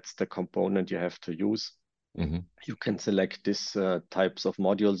 That's the component you have to use. You can select this types of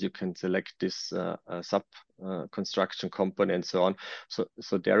modules. You can select this sub construction company and so on.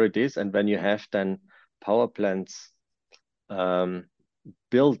 So there it is. And when you have then power plants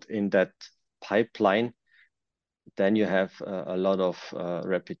built in that pipeline, then you have a lot of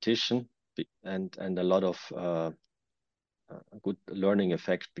repetition and a lot of good learning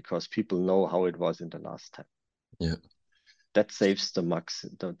effect, because people know how it was in the last time. Yeah, that saves the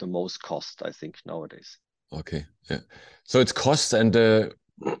most cost, I think, nowadays. Okay, yeah. So it's cost, and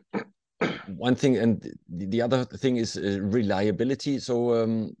one thing, and the other thing is reliability. So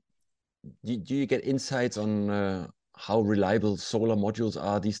do you get insights on how reliable solar modules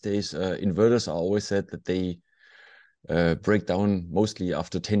are these days? Inverters are always said that they break down mostly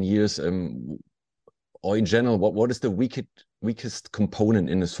after 10 years. Or in general, what is the weakest component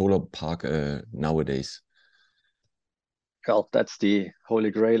in a solar park nowadays? Well, that's the holy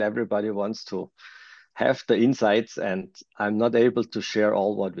grail. Everybody wants to have the insights, and I'm not able to share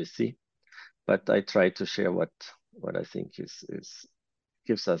all what we see, but I try to share what I think is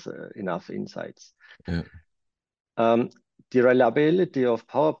gives us enough insights. Yeah. The reliability of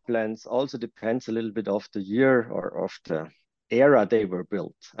power plants also depends a little bit of the year or of the era they were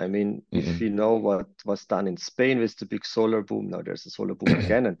built. I mean, if you know what was done in Spain with the big solar boom, now there's a solar boom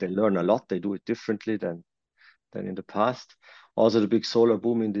again, and they learn a lot. They do it differently than in the past. Also, the big solar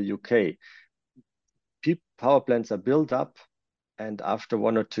boom in the UK. Power plants are built up, and after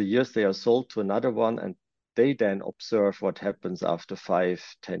 1 or 2 years, they are sold to another one, and they then observe what happens after 5,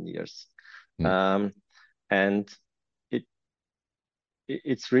 10 years. And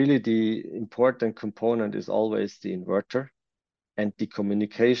it's really the important component is always the inverter, and the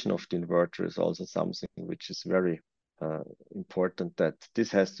communication of the inverter is also something which is very important, that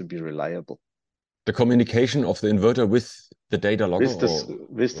this has to be reliable. The communication of the inverter with the data logger?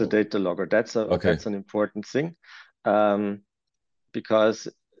 With the data logger. That's an important thing, because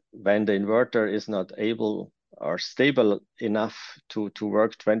when the inverter is not able or stable enough to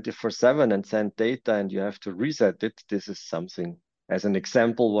work 24/7 and send data, and you have to reset it, this is something, as an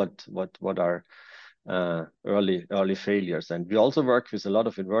example, what are early failures. And we also work with a lot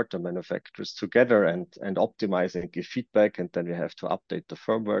of inverter manufacturers together and optimize and give feedback, and then we have to update the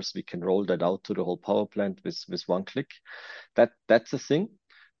firmware so we can roll that out to the whole power plant with one click. That's a thing.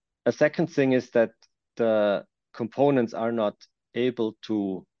 A second thing is that the components are not able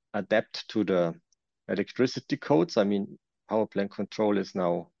to adapt to the electricity codes. I mean, power plant control is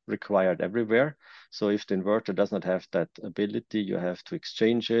now required everywhere. So if the inverter does not have that ability, you have to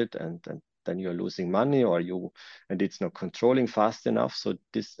exchange it, and then you're losing money, and it's not controlling fast enough. So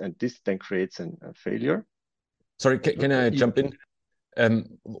this then creates a failure. Sorry, can I jump in?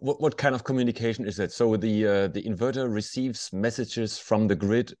 What kind of communication is that? So the inverter receives messages from the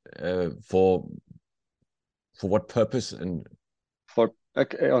grid for what purpose? And For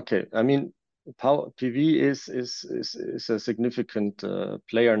okay, I mean, power PV is a significant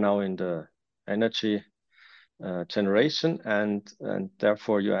player now in the energy generation, and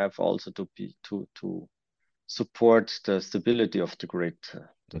therefore you have also to support the stability of the grid.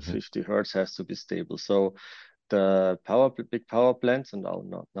 The 50 hertz has to be stable. So the big power plants, and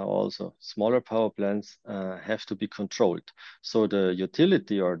now also smaller power plants, have to be controlled. So the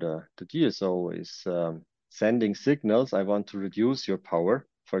utility or the DSO is sending signals. I want to reduce your power,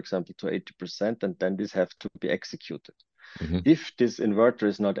 for example, to 80%, and then this have to be executed. If this inverter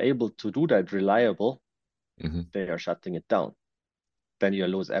is not able to do that reliable, they are shutting it down. Then you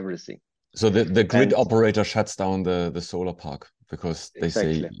lose everything. So the grid And operator shuts down the solar park because they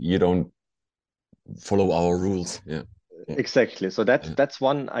say exactly. you don't follow our rules. Yeah. Exactly. So that's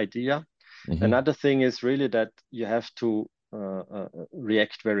one idea. Another thing is really that you have to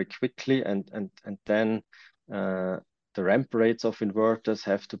react very quickly, and then the ramp rates of inverters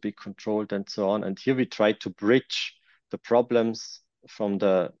have to be controlled and so on. And here we try to bridge the problems from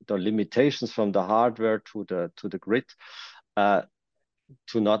the limitations from the hardware to the grid, to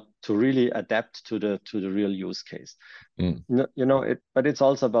really adapt to the real use case. But it's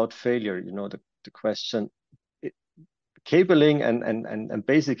also about failure. The question. Cabling and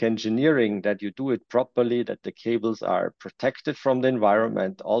basic engineering, that you do it properly, that the cables are protected from the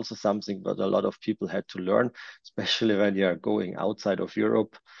environment, also something that a lot of people had to learn, especially when you're going outside of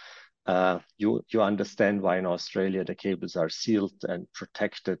Europe. You understand why in Australia the cables are sealed and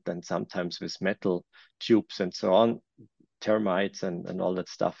protected, and sometimes with metal tubes and so on. Termites and all that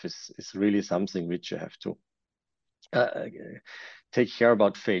stuff is really something which you have to take care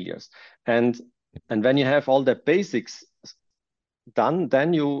about failures. And when you have all the basics done,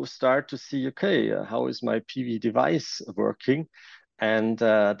 then you start to see, okay, how is my PV device working? And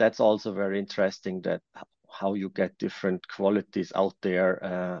that's also very interesting, that how you get different qualities out there,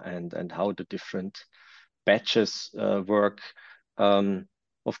 and how the different batches work.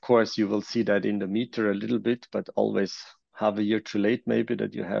 Of course, you will see that in the meter a little bit, but always half a year too late, maybe,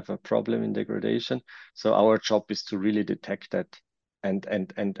 that you have a problem in degradation. So our job is to really detect that, and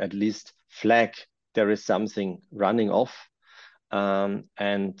at least flag there is something running off.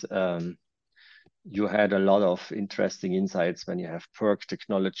 You had a lot of interesting insights when you have PERC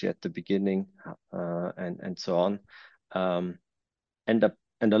technology at the beginning, and so on. And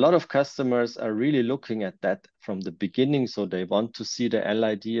a lot of customers are really looking at that from the beginning, so they want to see the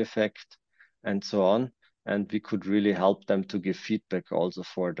LID effect and so on. And we could really help them to give feedback also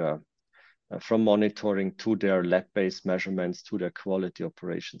for from monitoring to their lab-based measurements to their quality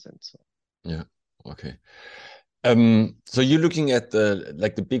operations and so on. Yeah. Okay. So you're looking at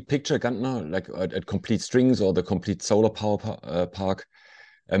the big picture, Gantner, like at complete strings or the complete solar power park.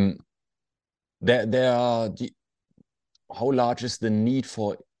 There are how large is the need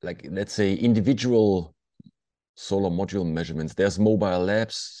for, like, let's say, individual solar module measurements? There's mobile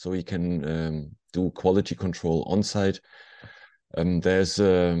labs, so you can do quality control on site. There's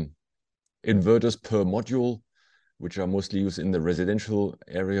inverters per module, which are mostly used in the residential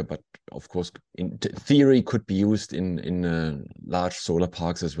area, but of course, in theory, could be used in large solar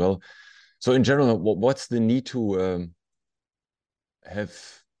parks as well. So in general, what's the need to have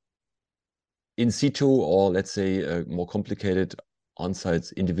in situ, or let's say a more complicated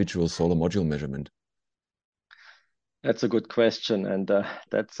on-site individual solar module measurement? That's a good question, and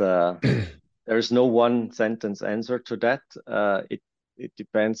that's there is no one sentence answer to that. It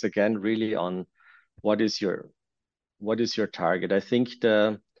depends again really on what is your target. I think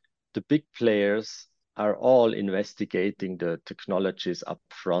the big players are all investigating the technologies up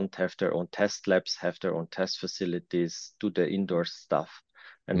front, have their own test labs, have their own test facilities, do the indoor stuff.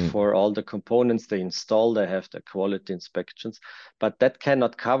 And for all the components they install, they have the quality inspections, but that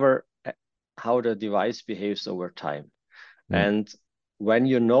cannot cover how the device behaves over time. And when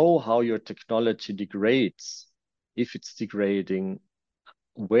you know how your technology degrades, if it's degrading,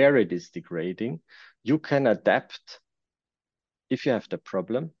 where it is degrading, you can adapt if you have the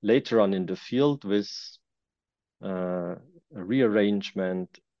problem later on in the field with a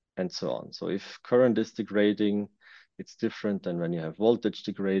rearrangement and so on. So if current is degrading, it's different than when you have voltage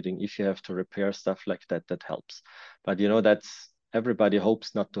degrading. If you have to repair stuff like that, that helps. But that's everybody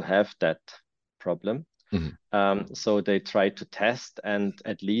hopes not to have that problem. So they try to test and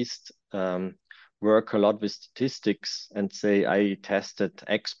at least work a lot with statistics and say, I tested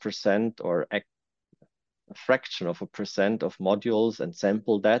X% or fraction of a percent of modules and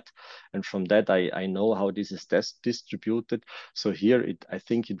sample that. And from that, I know how this is distributed. So here, I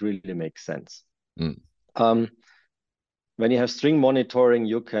think it really makes sense. When you have string monitoring,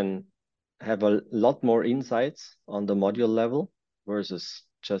 you can have a lot more insights on the module level versus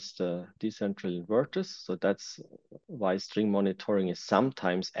just decentral inverters. So that's why string monitoring is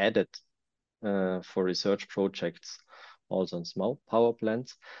sometimes added for research projects, also on small power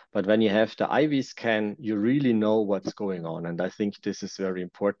plants. But when you have the IV scan, you really know what's going on. And I think this is very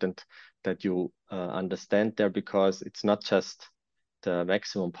important that you understand there, because it's not just the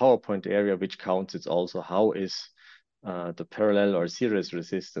maximum power point area which counts, it's also how is the parallel or series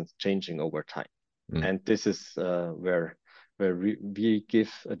resistance changing over time. And this is where we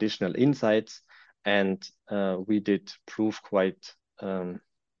give additional insights, and we did prove quite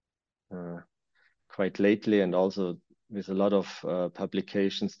lately, and also with a lot of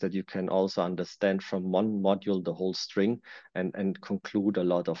publications, that you can also understand from one module the whole string and conclude a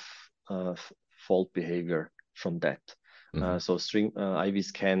lot of fault behavior from that. So string IV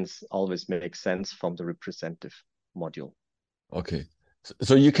scans always make sense from the representative module. Okay,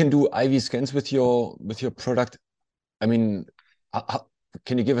 so you can do IV scans with your product. I mean,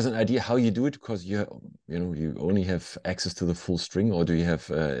 can you give us an idea how you do it? Because you only have access to the full string, or do you have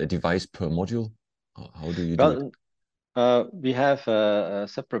a device per module? How do you do it? We have a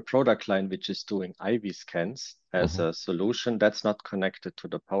separate product line which is doing IV scans as a solution that's not connected to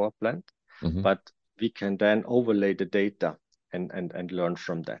the power plant, but we can then overlay the data and learn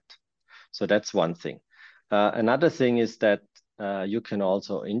from that. So that's one thing. Another thing is that you can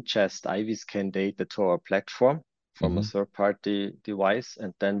also ingest IV scan data to our platform from a third-party device,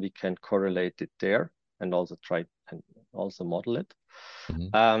 and then we can correlate it there and also try and also model it.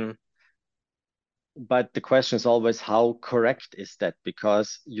 But the question is always, how correct is that?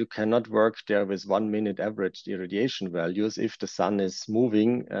 Because you cannot work there with 1 minute average irradiation values. If the sun is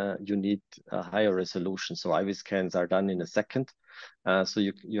moving, you need a higher resolution. So IV scans are done in a second. So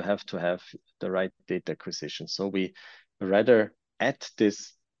you have to have the right data acquisition. So we rather add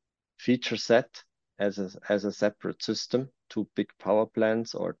this feature set as a separate system to big power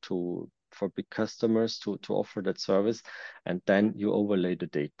plants or for big customers to offer that service, and then you overlay the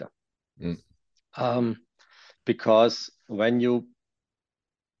data. Because when you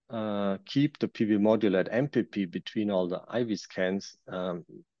keep the PV module at MPP between all the IV scans, the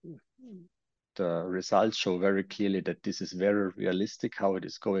results show very clearly that this is very realistic how it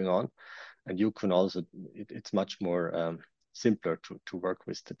is going on, and you can also it's much more simpler to work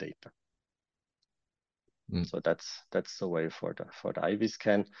with the data. So that's the way for the IV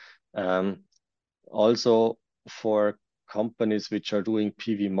scan. Also for companies which are doing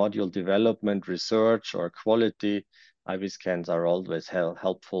PV module development, research, or quality, IV scans are always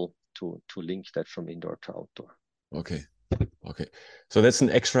helpful to link that from indoor to outdoor. Okay. So that's an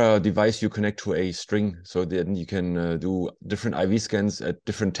extra device you connect to a string, so then you can do different IV scans at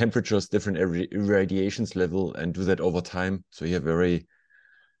different temperatures, different irradiations level, and do that over time. So you have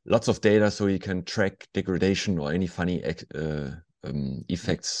lots of data, so you can track degradation or any funny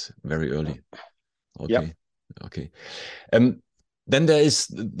effects very early. Okay. Yep. Okay. Then there is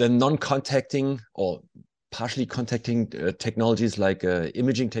the non-contacting or partially contacting technologies like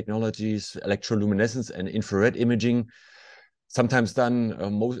imaging technologies, electroluminescence and infrared imaging, sometimes done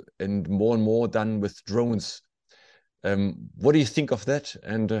more and more done with drones. What do you think of that?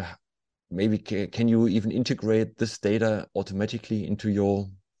 And maybe can you even integrate this data automatically into your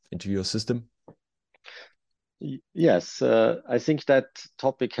system? Yes, I think that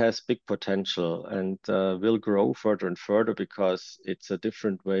topic has big potential and will grow further and further, because it's a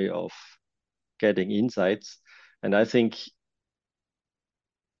different way of getting insights. And I think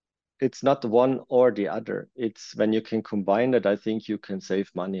it's not one or the other. It's when you can combine it, I think you can save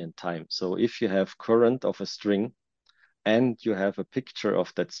money and time. So if you have current of a string and you have a picture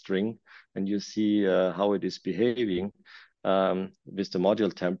of that string and you see how it is behaving with the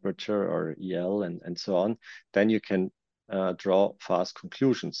module temperature or EL and so on, then you can draw fast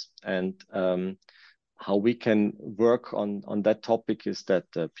conclusions. And how we can work on that topic is that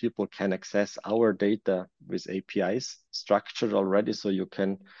people can access our data with APIs structured already, so you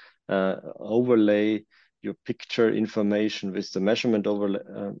can overlay your picture information with the measurement overlay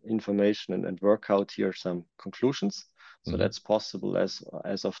information and work out here some conclusions. So that's possible as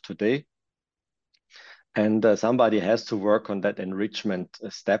of today. And somebody has to work on that enrichment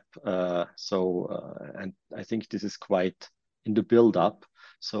step. And I think this is quite in the build up.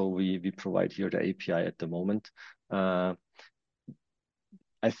 So we provide here the API at the moment. I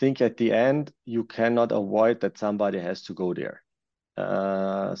think at the end, you cannot avoid that somebody has to go there.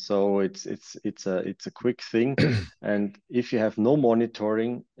 So it's a quick thing, and if you have no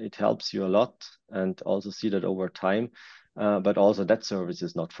monitoring, it helps you a lot, and also see that over time. But also that service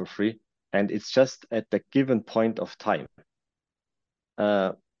is not for free, and it's just at the given point of time.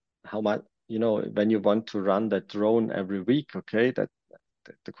 How much, when you want to run that drone every week, okay, that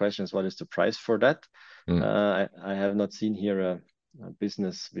the question is, what is the price for that? Mm. I have not seen here a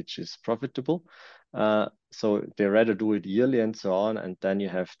business which is profitable. So they rather do it yearly and so on. And then you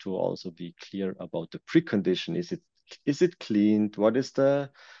have to also be clear about the precondition. Is it cleaned? What is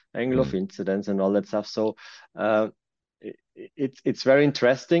the angle of Mm. incidence and all that stuff? So it's very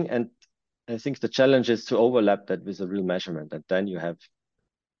interesting. And I think the challenge is to overlap that with a real measurement. And then you have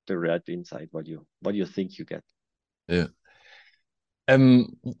the right insight, what you think you get. Yeah.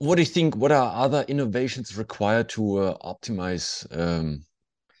 What do you think? What are other innovations required to optimize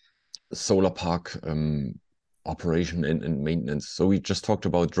solar park operation and maintenance? So we just talked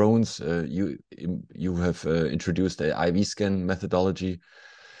about drones. You have introduced the IV scan methodology.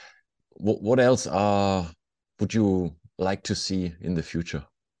 What else would you like to see in the future?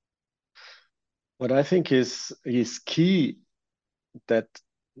 What I think is key, that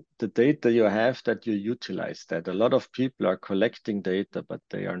the data you have, that you utilize that. A lot of people are collecting data, but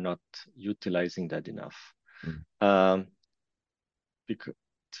they are not utilizing that enough. Mm. Because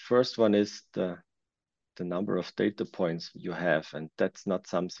the first one is the number of data points you have, and that's not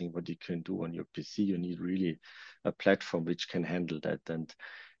something what you can do on your PC. You need really a platform which can handle that, and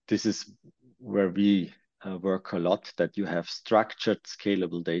this is where we work a lot, that you have structured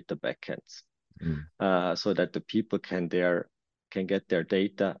scalable data backends, Mm. so that the people can get their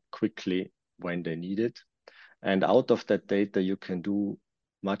data quickly when they need it, and out of that data you can do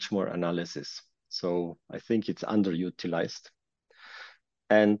much more analysis. So I think it's underutilized.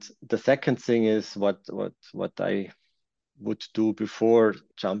 And the second thing is what I would do before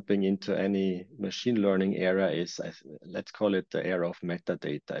jumping into any machine learning era is, let's call it the era of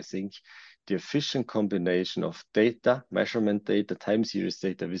metadata. I think the efficient combination of data, measurement data, time series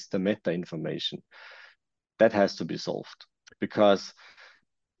data with the meta information, that has to be solved, because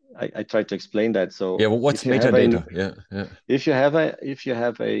I try to explain that. Yeah, So well, what's metadata? Yeah, yeah. if you have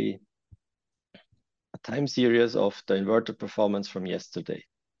a time series of the inverter performance from yesterday,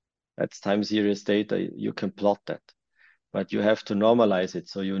 that's time series data. You can plot that, but you have to normalize it.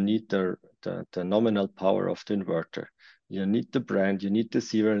 So you need the nominal power of the inverter. You need the brand, you need the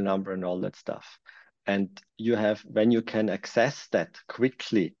serial number and all that stuff. And when you can access that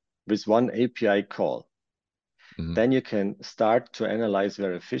quickly with one API call, Mm-hmm. then you can start to analyze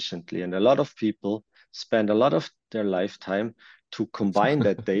very efficiently. And a lot of people spend a lot of their lifetime to combine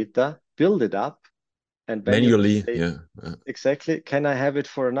that data, build it up, and when you Manually, say, yeah. exactly, can I have it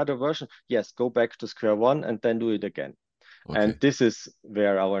for another version? Yes, go back to square one and then do it again. And Okay. this is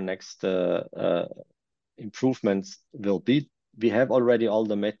where our next improvements will be. We have already all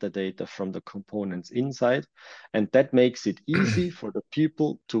the metadata from the components inside, and that makes it easy for the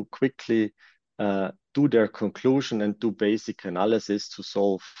people to quickly do their conclusion and do basic analysis to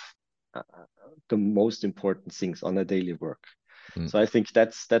solve uh, the most important things on a daily work. Mm. So I think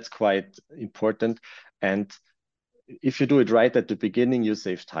that's quite important. And if you do it right at the beginning, you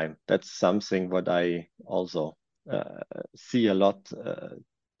save time. That's something what I also see a lot.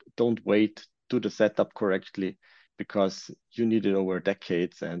 Don't wait, do the setup correctly, because you need it over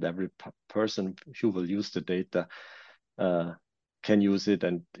decades, and every person who will use the data uh, can use it.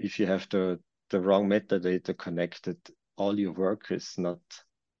 And if you have the wrong metadata connected, all your work is not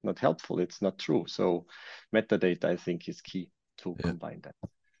helpful. It's not true. So metadata, I think, is key to Yeah. combine that.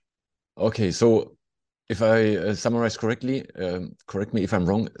 Okay, so if I summarize correctly, correct me if I'm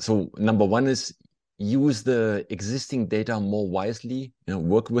wrong. So number one is use the existing data more wisely,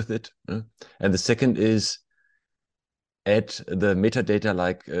 work with it. And the second is add the metadata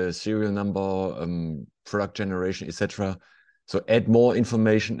like serial number, product generation, etc. So add more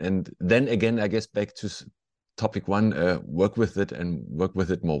information, and then again, I guess back to topic one, work with it and work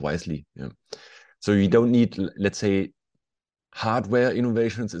with it more wisely. Yeah. So you don't need, let's say, hardware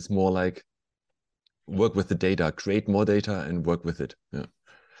innovations. It's more like work with the data, create more data, and work with it. Yeah,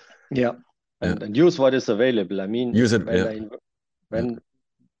 Yeah, yeah. and use what is available. I mean, Use it. Yeah, yeah. when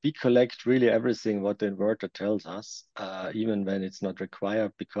we collect really everything what the inverter tells us, even when it's not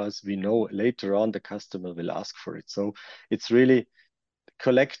required, because we know later on the customer will ask for it. So it's really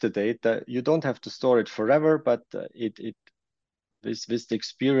collect the data. You don't have to store it forever, but it with the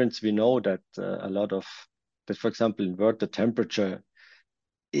experience we know that a lot of that, for example, inverter temperature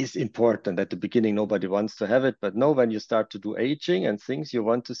is important. At the beginning, nobody wants to have it, but no, when you start to do aging and things, you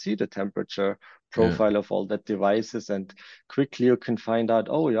want to see the temperature profile of all that devices, and quickly you can find out,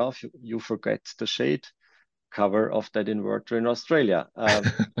 oh yeah, if you forget the shade cover of that inverter in Australia.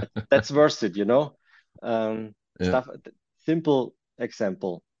 That's worth it, you know. Stuff, simple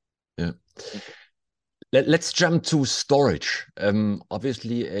example. Yeah. Let's jump to storage.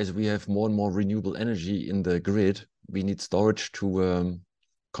 Obviously, as we have more and more renewable energy in the grid, we need storage to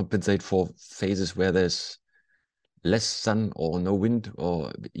compensate for phases where there's less sun or no wind,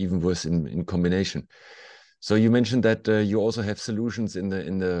 or even worse in combination. So you mentioned that you also have solutions in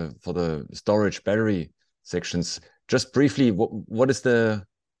the for the storage battery sections. Just briefly, what is the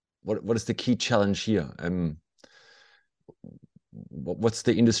key challenge here? What's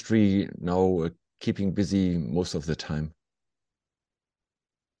the industry now keeping busy most of the time?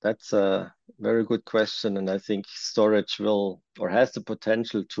 That's a very good question, and I think storage will or has the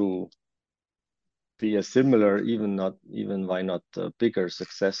potential to be a similar, even why not a bigger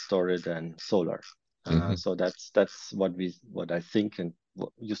success story than solar. Mm-hmm. So that's what I think, and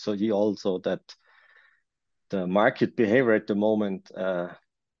you saw here also that the market behavior at the moment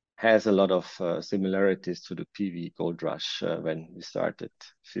has a lot of similarities to the PV gold rush when we started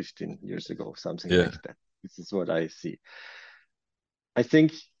 15 years ago, something Yeah. like that. This is what I see. I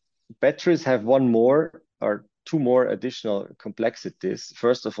think batteries have one more or two more additional complexities.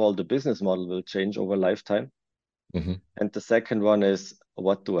 First of all, the business model will change over lifetime. Mm-hmm. And the second one is,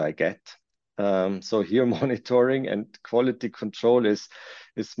 what do I get? So here monitoring and quality control is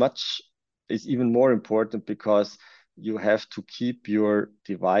even more important, because you have to keep your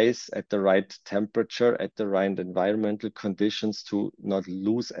device at the right temperature, at the right environmental conditions, to not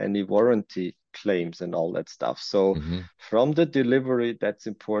lose any warranty claims and all that stuff. So Mm-hmm. from the delivery, that's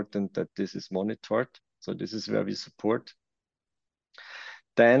important that this is monitored. So this is where we support.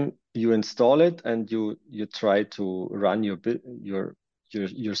 Then you install it and you try to run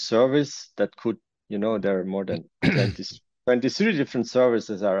your service. That could, there are more than 23 different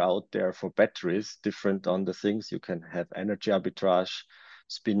services are out there for batteries, different on the things. You can have energy arbitrage,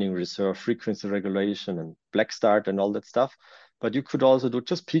 spinning reserve, frequency regulation, and black start and all that stuff. But you could also do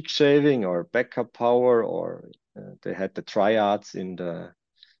just peak shaving or backup power, or they had the triads in the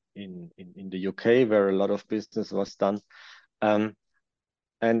UK where a lot of business was done. Um,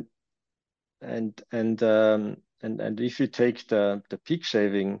 and and if you take the peak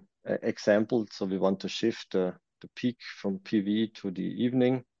shaving example, so we want to shift the peak from PV to the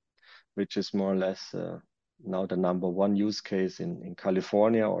evening, which is more or less now the number one use case in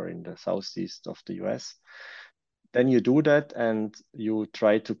California or in the southeast of the US. Then you do that and you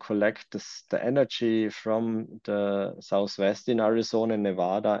try to collect the energy from the southwest in Arizona and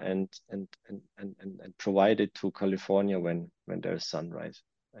Nevada, and provide it to California when there's sunrise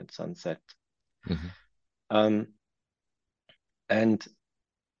and sunset. Mm-hmm. And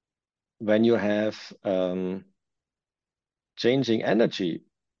when you have changing energy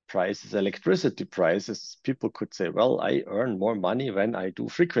prices, electricity prices, people could say, well, I earn more money when I do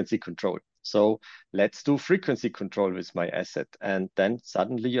frequency control. So let's do frequency control with my asset. And then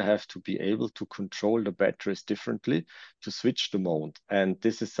suddenly you have to be able to control the batteries differently to switch the mode. And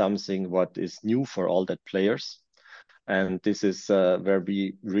this is something what is new for all that players. And this is where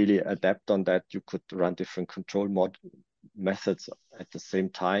we really adapt on that. You could run different control methods at the same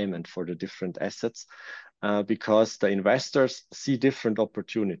time and for the different assets, because the investors see different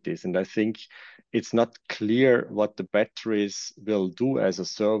opportunities. And I think it's not clear what the batteries will do as a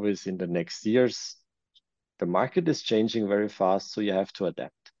service in the next years. The market is changing very fast, so you have to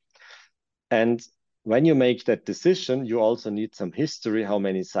adapt. And when you make that decision, you also need some history, how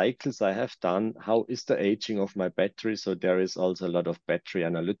many cycles I have done, how is the aging of my battery. So there is also a lot of battery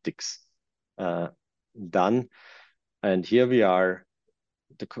analytics done. And here we are,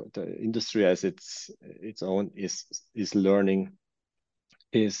 the industry as its own is learning,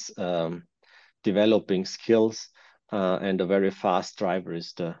 is developing skills, and a very fast driver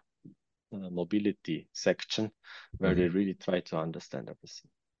is the mobility section, where Mm-hmm. they really try to understand everything.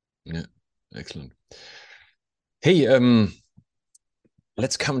 Yeah, excellent. Hey,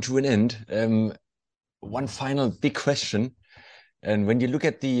 let's come to an end. One final big question, and when you look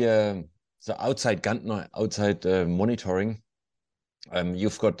at the outside Gantner, outside monitoring,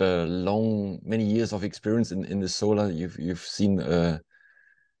 you've got many years of experience in the solar. You've seen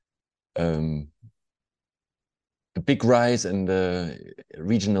um, a big rise and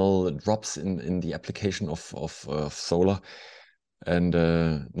regional drops in the application of solar, and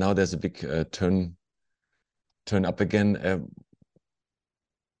now there's a big turn up again.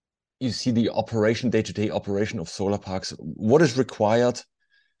 You see the day-to-day operation of solar parks. What is required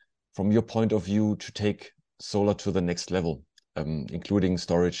from your point of view, to take solar to the next level, including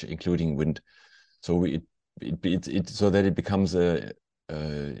storage, including wind? So so that it becomes so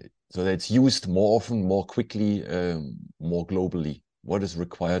that it's used more often, more quickly, more globally. What is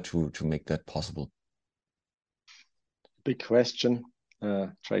required to make that possible? Big question.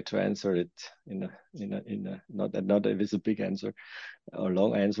 Try to answer it in a not if it's a big answer or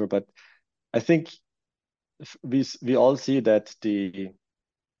long answer, but I think we all see that the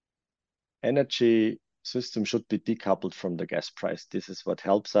energy system should be decoupled from the gas price. This is what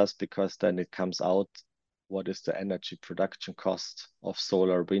helps us, because then it comes out what is the energy production cost of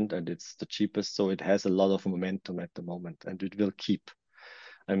solar wind, and it's the cheapest. So it has a lot of momentum at the moment, and it will keep.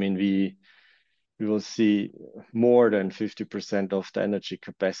 I mean, we will see more than 50% of the energy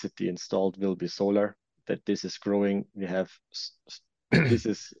capacity installed will be solar. That this is growing. We have this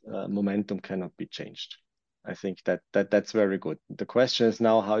is momentum cannot be changed. I think that's very good. The question is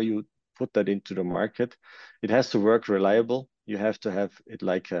now how you put that into the market. It has to work reliable. You have to have it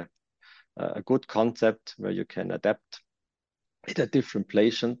like a good concept where you can adapt it at different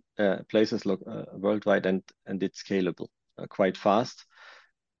places worldwide, and it's scalable quite fast.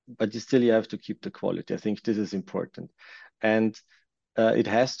 But you have to keep the quality. I think this is important. And it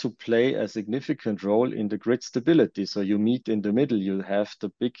has to play a significant role in the grid stability. So you meet in the middle. You have the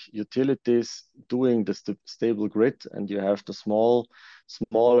big utilities doing the stable grid, and you have the smaller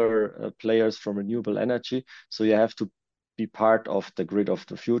players from renewable energy. So you have to be part of the grid of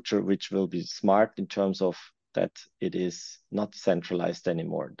the future, which will be smart in terms of that it is not centralized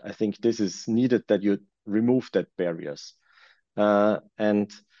anymore. I think this is needed, that you remove that barriers. And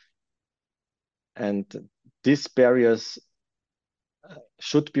these barriers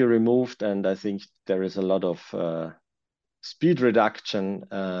should be removed, and I think there is a lot of speed reduction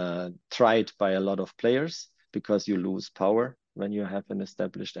tried by a lot of players, because you lose power when you have an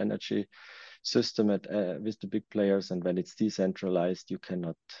established energy system with the big players, and when it's decentralized, you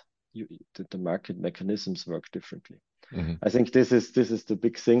cannot. The market mechanisms work differently. Mm-hmm. I think this is the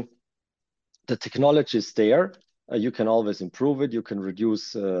big thing. The technology is there. You can always improve it. You can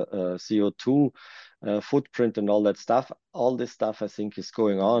reduce CO2 footprint and all that stuff. All this stuff, I think, is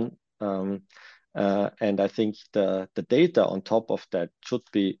going on. And I think the data on top of that should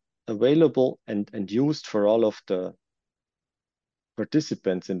be available and used for all of the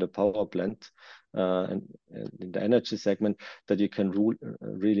participants in the power plant and in the energy segment, that you can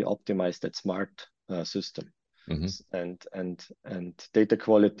really optimize that smart system. Mm-hmm. And data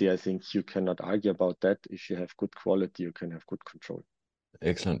quality, I think you cannot argue about that. If you have good quality, you can have good control.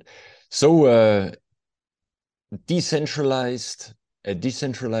 Excellent. So a decentralized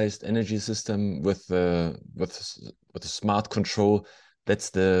energy system with a smart control, that's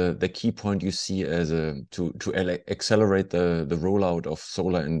the key point you see as to accelerate the rollout of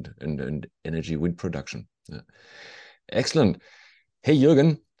solar and energy wind production. Yeah. Excellent. Hey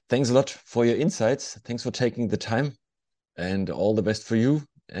Jürgen, thanks a lot for your insights. Thanks for taking the time, and all the best for you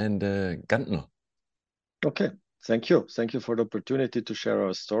and Gantner. Okay, thank you. Thank you for the opportunity to share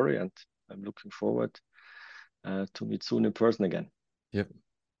our story, and I'm looking forward to meet soon in person again. Yep.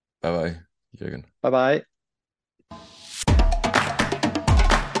 Bye-bye, Jürgen. Bye-bye.